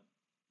not yet.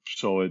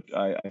 So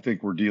I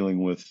think we're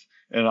dealing with,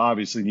 and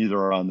obviously neither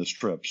are on this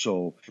trip.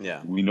 So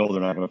Yeah. we know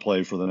they're not going to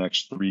play for the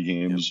next 3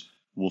 games. Yep.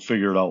 We'll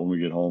figure it out when we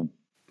get home.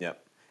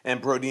 Yep. And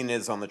Brodin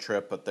is on the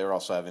trip, but they're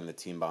also having the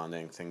team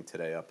bonding thing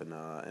today up in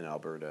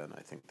Alberta, and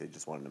I think they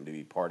just wanted him to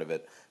be part of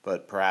it.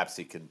 But perhaps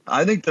he could.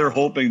 I think they're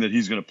hoping that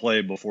he's going to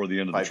play before the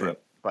end of the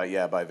trip.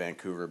 By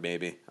Vancouver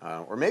maybe,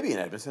 or maybe in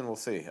Edmonton. We'll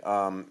see.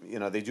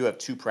 They do have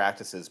 2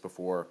 practices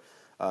before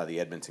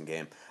the Edmonton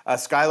game.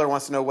 Skylar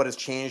wants to know what has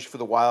changed for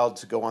the Wild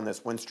to go on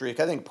this win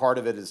streak. I think part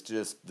of it is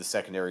just the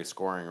secondary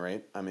scoring,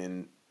 right? I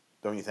mean,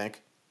 don't you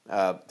think?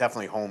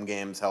 Definitely home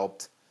games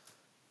helped.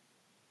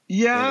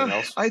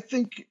 Yeah, I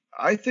think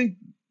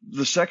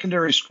the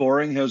secondary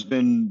scoring has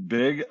been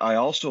big. I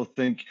also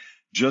think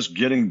just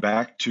getting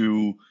back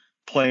to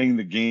playing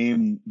the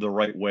game the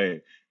right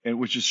way, and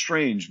which is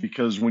strange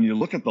because when you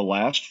look at the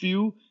last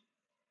few,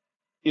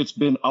 it's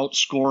been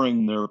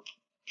outscoring their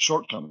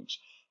shortcomings.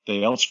 They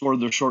outscored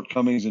their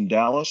shortcomings in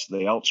Dallas.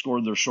 They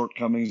outscored their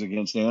shortcomings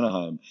against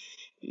Anaheim.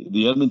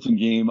 The Edmonton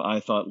game, I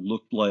thought,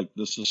 looked like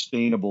the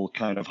sustainable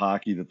kind of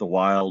hockey that the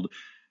Wild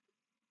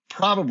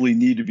probably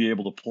need to be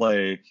able to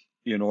play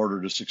in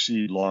order to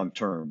succeed long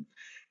term.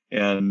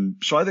 And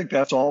so I think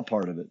that's all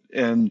part of it.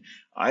 And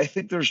I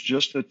think there's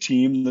just a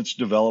team that's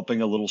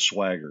developing a little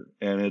swagger,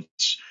 and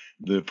it's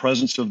the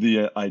presence of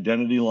the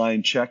identity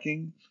line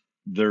checking.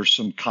 There's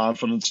some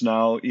confidence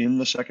now in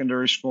the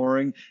secondary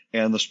scoring,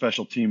 and the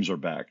special teams are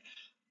back.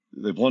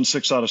 They've won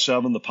 6 out of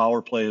 7. The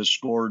power play has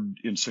scored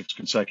in 6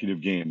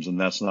 consecutive games, and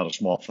that's not a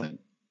small thing.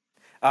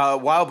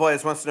 Wild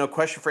Boys wants to know,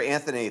 question for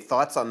Anthony,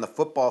 thoughts on the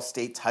football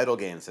state title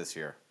games this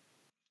year?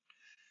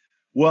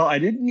 Well, I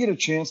didn't get a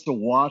chance to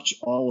watch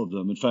all of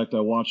them. In fact, I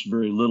watched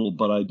very little,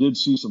 but I did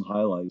see some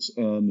highlights.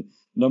 And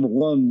number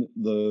one,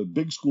 the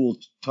big school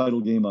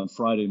title game on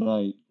Friday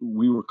night,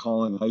 we were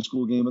calling a high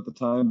school game at the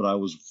time, but I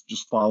was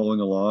just following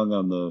along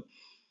on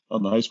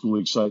the high school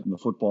league site in the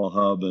football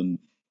hub. And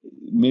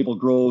Maple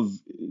Grove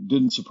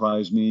didn't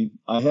surprise me.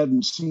 I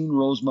hadn't seen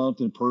Rosemount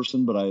in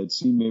person, but I had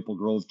seen Maple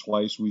Grove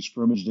twice. We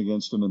scrimmaged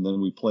against them, and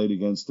then we played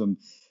against them.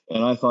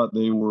 And I thought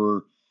they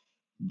were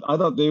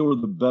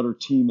the better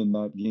team in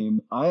that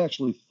game. I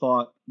actually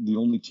thought the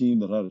only team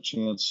that had a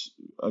chance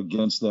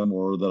against them,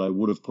 or that I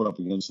would have put up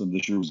against them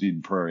this year, was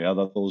Eden Prairie. I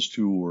thought those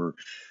two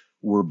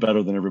were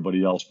better than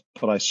everybody else.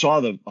 But I saw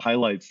the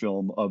highlight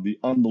film of the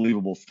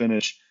unbelievable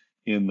finish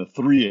in the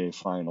 3A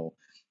final.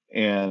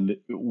 And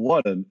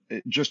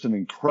just an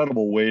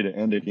incredible way to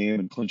end a game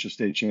and clinch a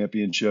state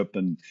championship.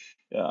 And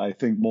I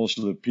think most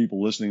of the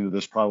people listening to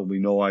this probably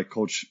know I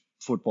coach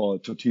football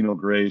at Totino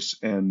Grace,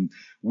 and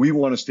we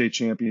won a state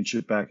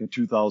championship back in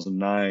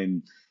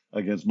 2009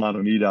 against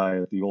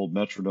Montemedi at the old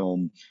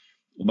Metrodome.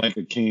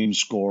 Micah Kane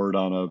scored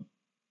on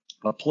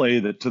a play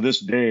that, to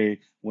this day,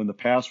 when the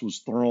pass was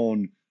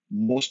thrown,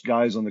 most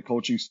guys on the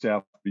coaching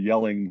staff were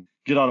yelling,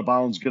 "Get out of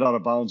bounds, get out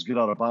of bounds, get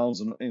out of bounds."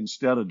 And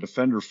instead, a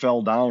defender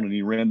fell down and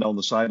he ran down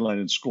the sideline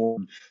and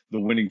scored the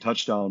winning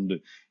touchdown.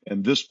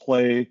 And this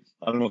play,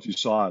 I don't know if you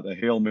saw it, a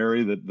Hail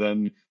Mary that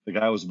then the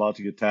guy was about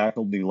to get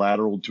tackled and he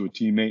lateraled to a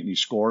teammate and he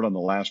scored on the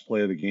last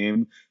play of the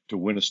game to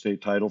win a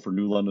state title for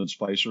New London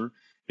Spicer.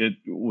 I think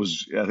it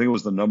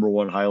was the number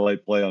 1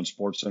 highlight play on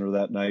SportsCenter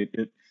that night.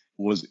 It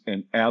was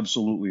an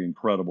absolutely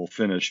incredible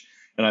finish.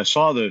 And I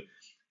saw the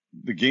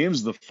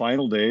games the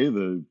final day,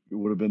 it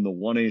would have been the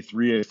 1A,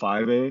 3A,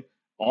 5A.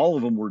 all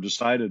of them were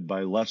decided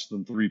by less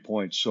than 3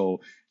 points. So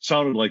it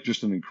sounded like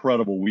just an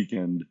incredible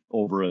weekend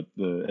over at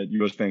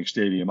US Bank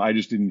Stadium. I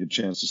just didn't get a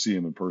chance to see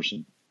him in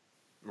person.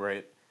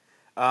 Right.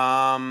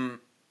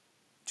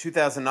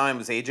 2009,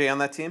 was AJ on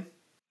that team?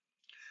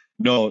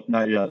 No,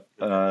 not yet.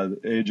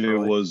 AJ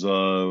Really? was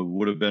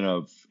would have been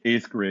a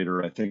eighth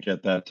grader, I think,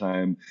 at that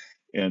time,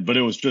 but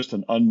it was just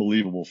an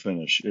unbelievable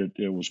finish.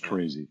 It was Yeah.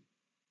 crazy.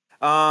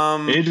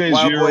 AJ's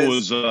Wild year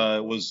Boys.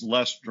 was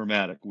less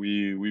dramatic.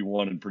 We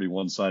won in pretty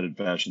one-sided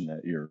fashion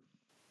that year.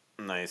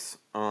 Nice.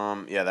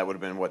 Yeah, that would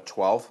have been what,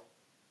 12?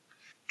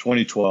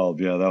 2012,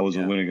 yeah, that was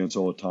a Yeah. win against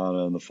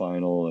Owatonna in the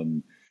final,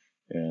 and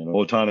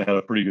Owatonna had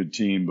a pretty good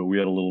team, but we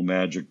had a little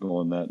magic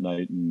going that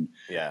night and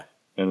Yeah.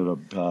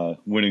 ended up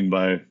winning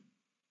by.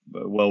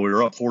 Well, we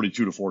were up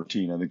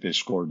 42-14. I think they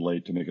scored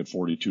late to make it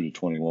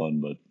 42-21,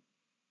 but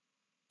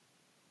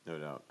No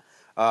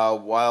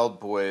doubt. Wild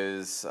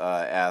Boys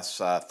asks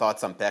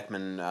thoughts on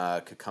Beckman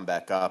could come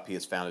back up. He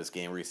has found his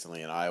game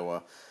recently in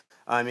Iowa.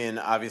 I mean,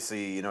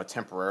 obviously,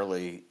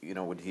 temporarily,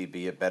 would he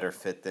be a better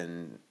fit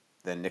than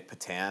Nick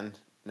Patan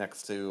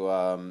next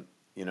to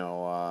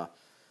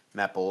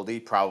Matt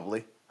Boldy?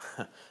 Probably.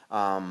 But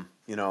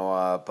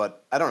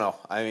I don't know.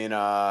 I mean,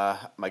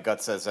 my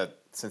gut says that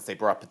since they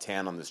brought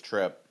Patan on this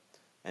trip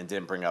and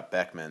didn't bring up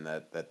Beckman,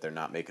 that they're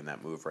not making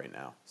that move right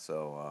now.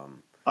 So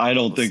I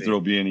don't we'll think see.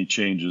 there'll be any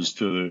changes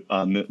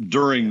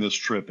during this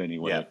trip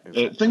anyway.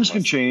 Yeah, Things can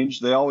unless, change;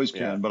 they always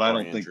yeah, can, but I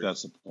barring don't think injury.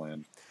 that's the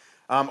plan.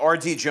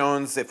 R.D.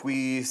 Jones, if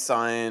we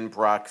sign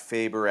Brock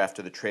Faber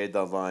after the trade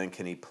deadline,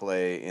 can he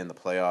play in the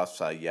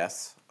playoffs?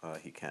 Yes,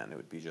 he can. It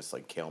would be just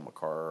like Cale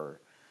McCarr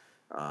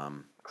or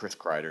Chris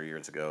Kreider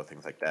years ago,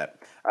 things like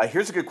that.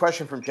 Here's a good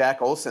question from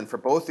Jack Olson for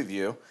both of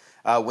you.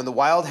 When the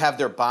Wild have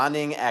their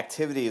bonding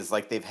activities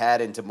like they've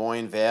had in Des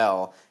Moines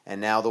Vale and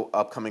now the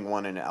upcoming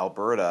one in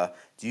Alberta,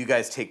 do you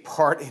guys take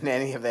part in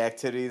any of the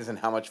activities, and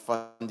how much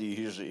fun do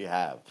you usually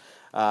have?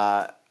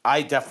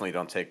 I definitely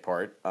don't take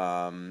part.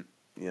 I've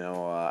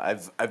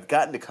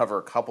gotten to cover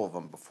a couple of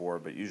them before,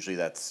 but usually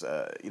that's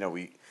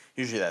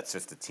usually that's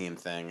just a team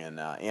thing. And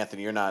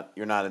Anthony, you're not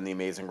in the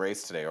Amazing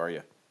Race today, are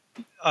you?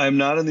 I'm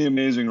not in the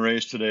Amazing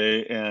Race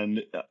today,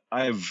 and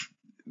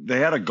they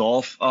had a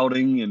golf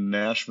outing in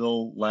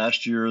Nashville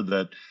last year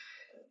that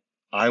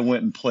I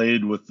went and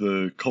played with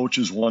the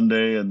coaches one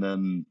day, and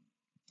then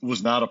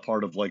was not a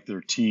part of like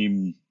their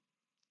team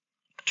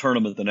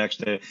tournament the next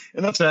day.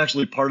 And that's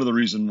actually part of the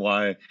reason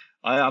why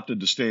I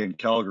opted to stay in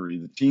Calgary.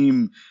 The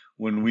team,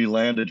 when we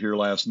landed here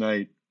last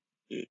night,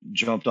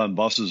 jumped on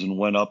buses and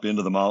went up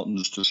into the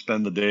mountains to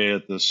spend the day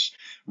at this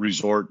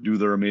resort, do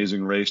their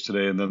Amazing Race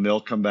today, and then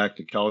they'll come back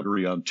to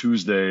Calgary on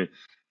Tuesday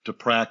to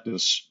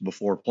practice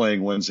before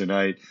playing Wednesday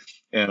night.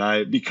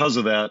 And because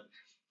of that,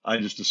 I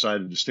just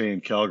decided to stay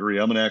in Calgary.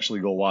 I'm going to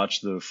actually go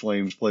watch the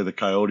Flames play the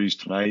Coyotes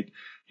tonight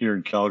here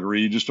in Calgary.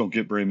 You just don't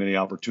get very many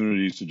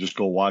opportunities to just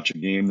go watch a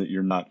game that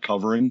you're not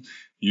covering.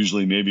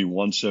 Usually maybe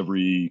once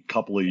every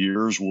couple of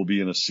years we'll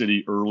be in a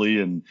city early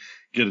and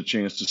get a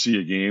chance to see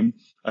a game.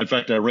 In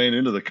fact, I ran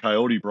into the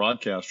Coyote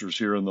broadcasters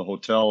here in the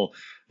hotel.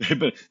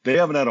 They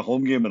haven't had a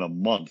home game in a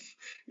month.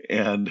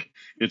 And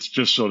it's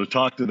just so to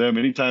talk to them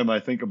anytime I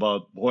think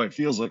about, boy, it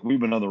feels like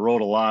we've been on the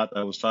road a lot.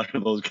 I was talking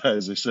to those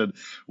guys. They said,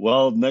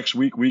 well, next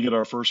week we get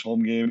our first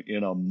home game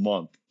in a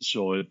month.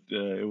 So it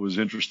was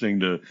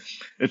interesting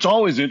it's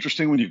always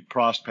interesting when you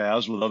cross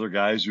paths with other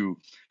guys who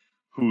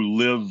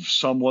live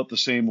somewhat the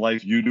same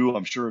life you do.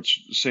 I'm sure it's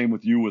the same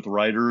with you with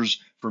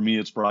writers. For me,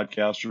 it's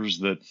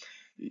broadcasters, that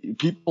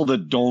people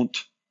that don't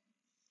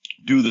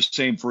do the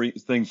same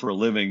thing for a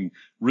living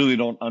really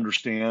don't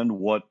understand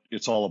what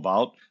it's all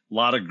about. A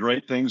lot of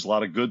great things, a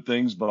lot of good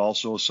things, but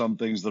also some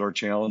things that are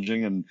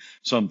challenging and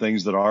some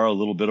things that are a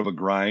little bit of a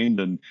grind,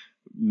 and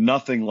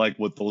nothing like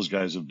what those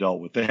guys have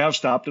dealt with. They have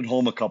stopped at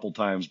home a couple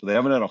times, but they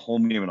haven't had a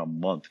home game in a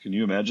month. Can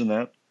you imagine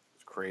that?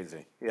 It's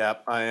crazy. Yeah,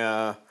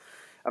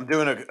 I'm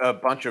doing a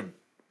bunch of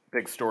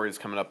big stories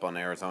coming up on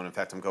Arizona. In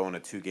fact, I'm going to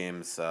 2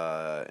 games in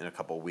a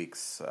couple of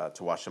weeks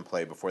to watch them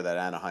play before that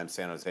Anaheim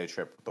San Jose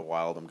trip with the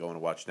Wild. I'm going to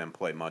watch them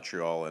play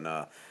Montreal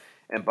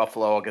and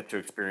Buffalo. I'll get to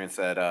experience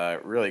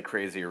that really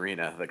crazy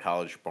arena, the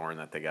College Barn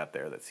that they got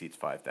there that seats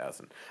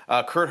 5,000.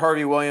 Kurt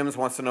Harvey Williams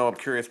wants to know, I'm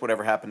curious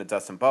whatever happened to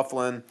Dustin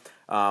Bufflin.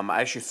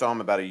 I actually saw him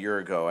about a year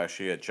ago,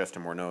 actually at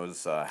Justin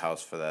Morneau's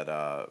house for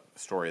that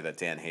story that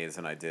Dan Hayes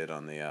and I did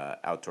on the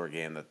outdoor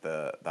game that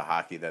the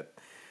hockey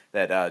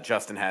that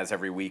Justin has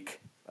every week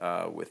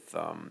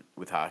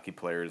with hockey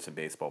players and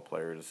baseball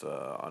players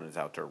on his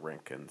outdoor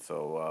rink, and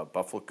so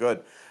Buff looked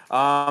good.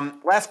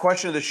 Last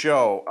question of the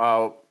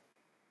show.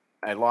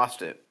 I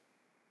lost it.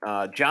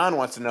 John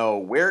wants to know,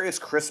 where is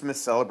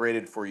Christmas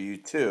celebrated for you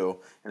too,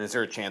 and is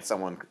there a chance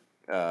someone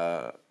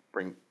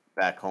bring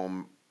back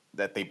home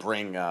that they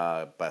bring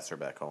Besser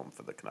back home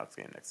for the Canucks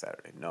game next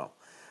Saturday? No.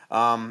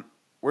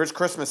 Where's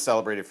Christmas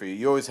celebrated for you?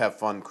 You always have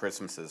fun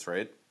Christmases,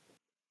 right?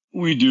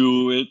 We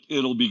do.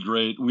 It'll be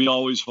great. We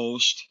always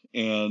host,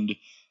 and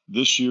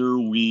this year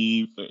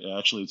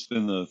it's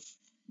been the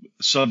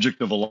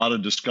subject of a lot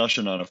of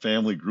discussion on a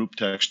family group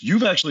text.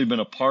 You've actually been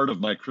a part of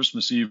my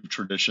Christmas Eve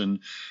tradition,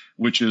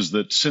 which is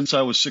that since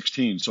I was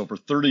 16, so for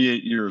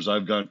 38 years,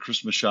 I've gone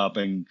Christmas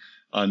shopping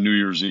on New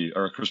Year's Eve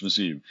or Christmas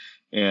Eve.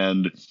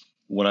 And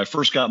when I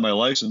first got my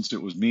license,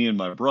 it was me and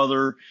my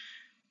brother.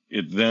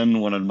 Then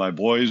when my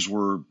boys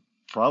were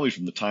probably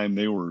from the time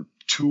they were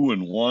 2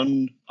 and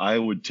 1, I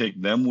would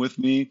take them with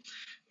me.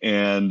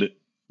 And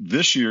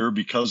this year,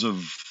 because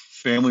of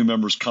family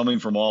members coming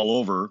from all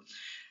over,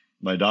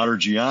 my daughter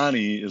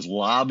Gianni is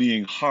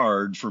lobbying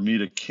hard for me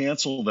to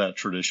cancel that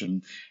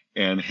tradition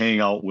and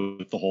hang out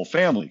with the whole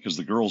family, because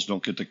the girls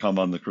don't get to come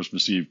on the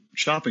Christmas Eve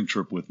shopping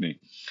trip with me.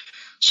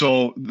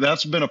 So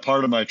that's been a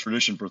part of my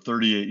tradition for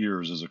 38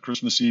 years, is a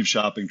Christmas Eve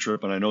shopping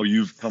trip. And I know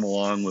you've come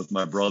along with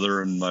my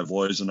brother and my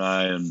boys and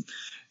I,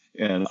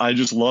 and I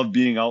just love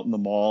being out in the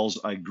malls.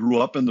 I grew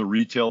up in the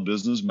retail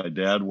business. My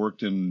dad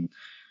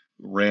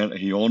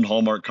he owned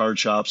Hallmark card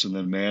shops and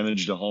then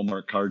managed a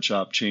Hallmark card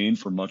shop chain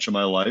for much of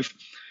my life.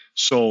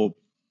 So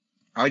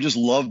I just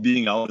love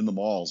being out in the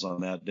malls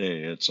on that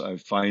day. I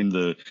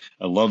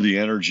love the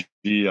energy.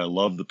 I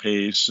love the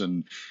pace.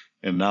 And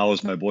now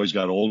as my boys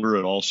got older,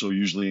 it also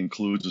usually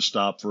includes a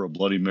stop for a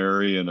Bloody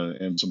Mary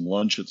and some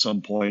lunch at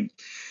some point.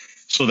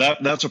 So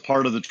that's a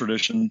part of the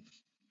tradition.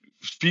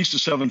 Feast of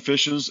Seven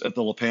Fishes at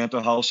the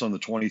LaPanta House on the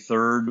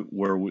 23rd,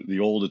 where the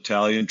old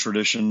Italian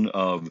tradition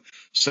of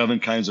 7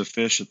 kinds of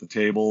fish at the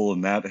table,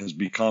 and that has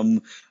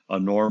become a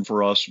norm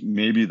for us,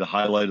 maybe the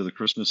highlight of the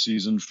Christmas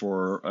season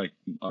for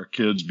our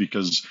kids,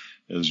 because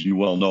as you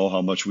well know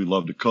how much we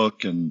love to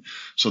cook. And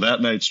so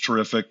that night's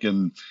terrific.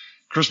 And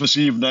Christmas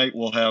Eve night,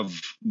 we'll have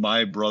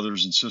my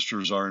brothers and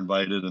sisters are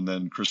invited, and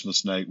then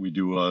Christmas night we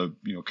do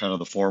kind of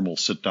the formal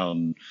sit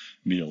down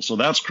meal. So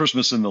that's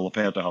Christmas in the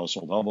LaPanta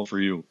household. How about for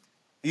you?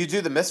 You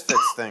do the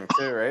Misfits thing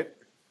too, right?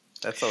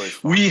 That's always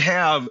fun. We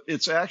have.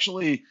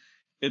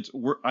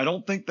 I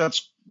don't think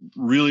that's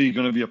really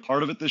going to be a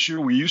part of it this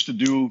year. We used to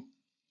do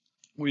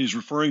what he's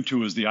referring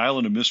to as the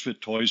Island of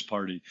Misfit Toys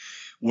party,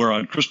 where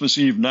on Christmas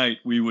Eve night,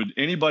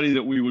 anybody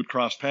that we would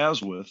cross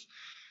paths with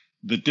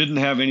that didn't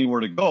have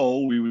anywhere to go,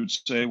 we would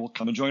say, well,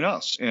 come and join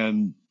us.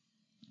 And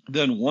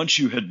then once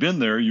you had been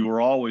there, you were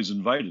always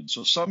invited.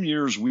 So some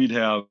years we'd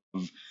have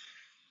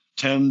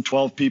 10,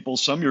 12 people.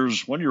 One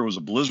year was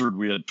a blizzard.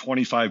 We had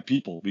 25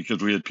 people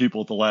because we had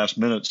people at the last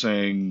minute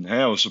saying,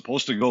 hey, I was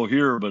supposed to go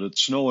here, but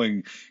it's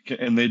snowing.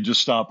 And they'd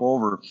just stop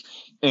over.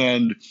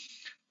 And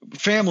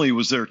family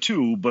was there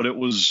too, but it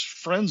was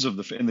friends and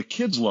the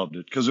kids loved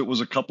it because it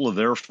was a couple of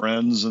their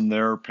friends and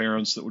their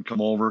parents that would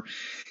come over.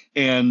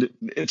 And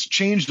it's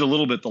changed a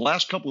little bit. The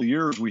last couple of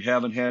years, we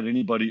haven't had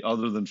anybody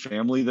other than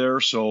family there.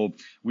 So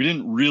we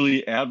didn't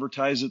really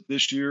advertise it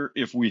this year.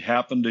 If we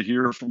happen to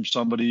hear from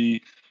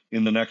somebody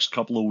in the next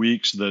couple of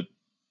weeks that,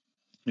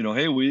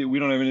 hey, we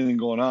don't have anything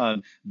going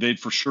on, they'd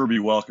for sure be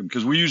welcome,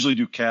 because we usually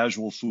do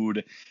casual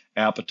food,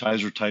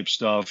 appetizer type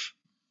stuff,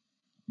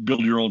 build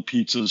your own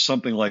pizzas,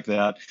 something like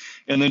that,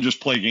 and then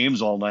just play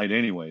games all night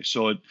anyway.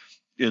 So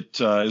it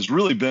has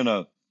really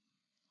been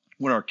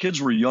when our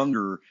kids were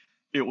younger,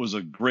 it was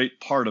a great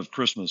part of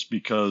Christmas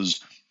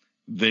because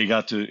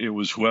it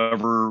was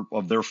whoever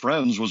of their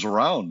friends was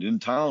around in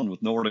town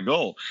with nowhere to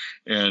go.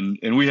 And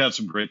we had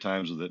some great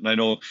times with it. And I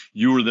know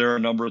you were there a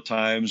number of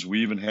times.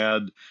 We even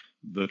had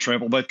the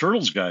Trampled by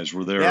Turtles guys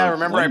were there. Yeah, I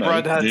remember I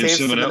brought Dave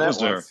Simonette was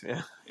there.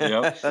 Yeah.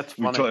 Yep. That's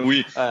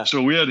funny.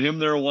 So we had him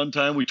there one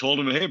time. We told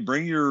him, hey,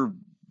 bring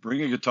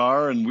a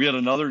guitar. And we had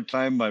another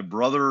time my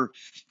brother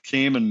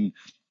came, and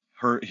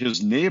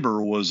his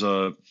neighbor was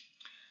I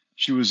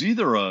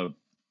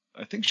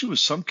think she was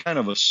some kind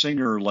of a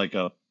singer,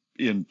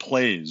 in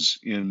plays,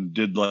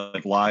 did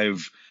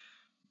live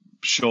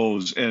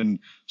shows. And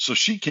so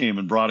she came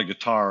and brought a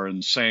guitar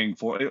and sang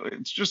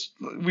it's just,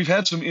 we've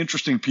had some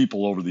interesting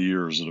people over the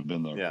years that have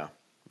been there. Yeah.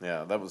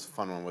 Yeah. That was a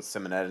fun one with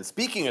Simonette. And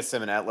speaking of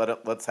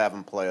Simonette, let's have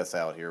him play us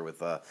out here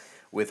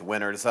with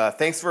Winners.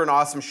 Thanks for an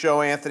awesome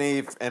show,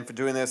 Anthony, and for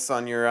doing this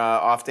on your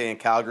off day in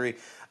Calgary.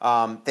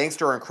 Thanks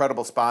to our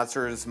incredible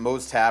sponsors,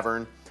 Moe's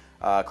Tavern,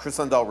 Chris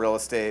Lundell Real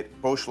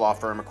Estate, Bosch Law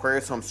Firm,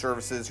 Aquarius Home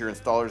Services, your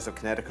installers of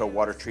Connecticut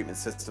water treatment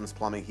systems,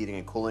 plumbing, heating,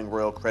 and cooling,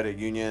 Royal Credit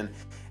Union,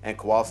 and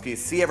Kowalski.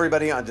 See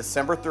everybody on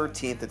December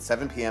 13th at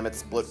 7 p.m. at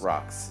Split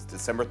Rocks.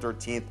 December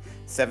 13th,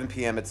 7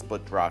 p.m. at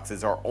Split Rocks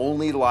is our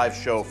only live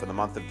show for the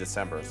month of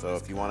December. So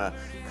if you want to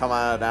come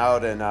on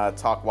out and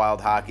talk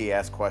wild hockey,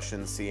 ask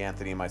questions, see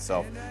Anthony and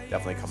myself,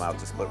 definitely come out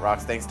to Split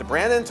Rocks. Thanks to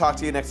Brandon. Talk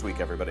to you next week,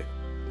 everybody.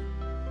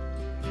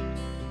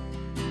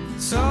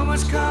 So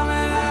much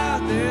coming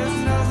out, there's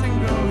nothing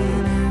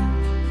going in.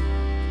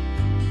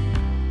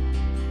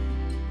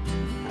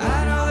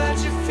 I know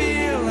that you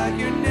feel like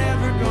you're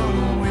never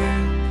gonna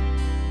win.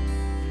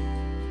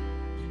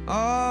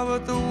 Oh,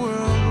 but the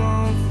world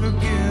won't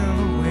forgive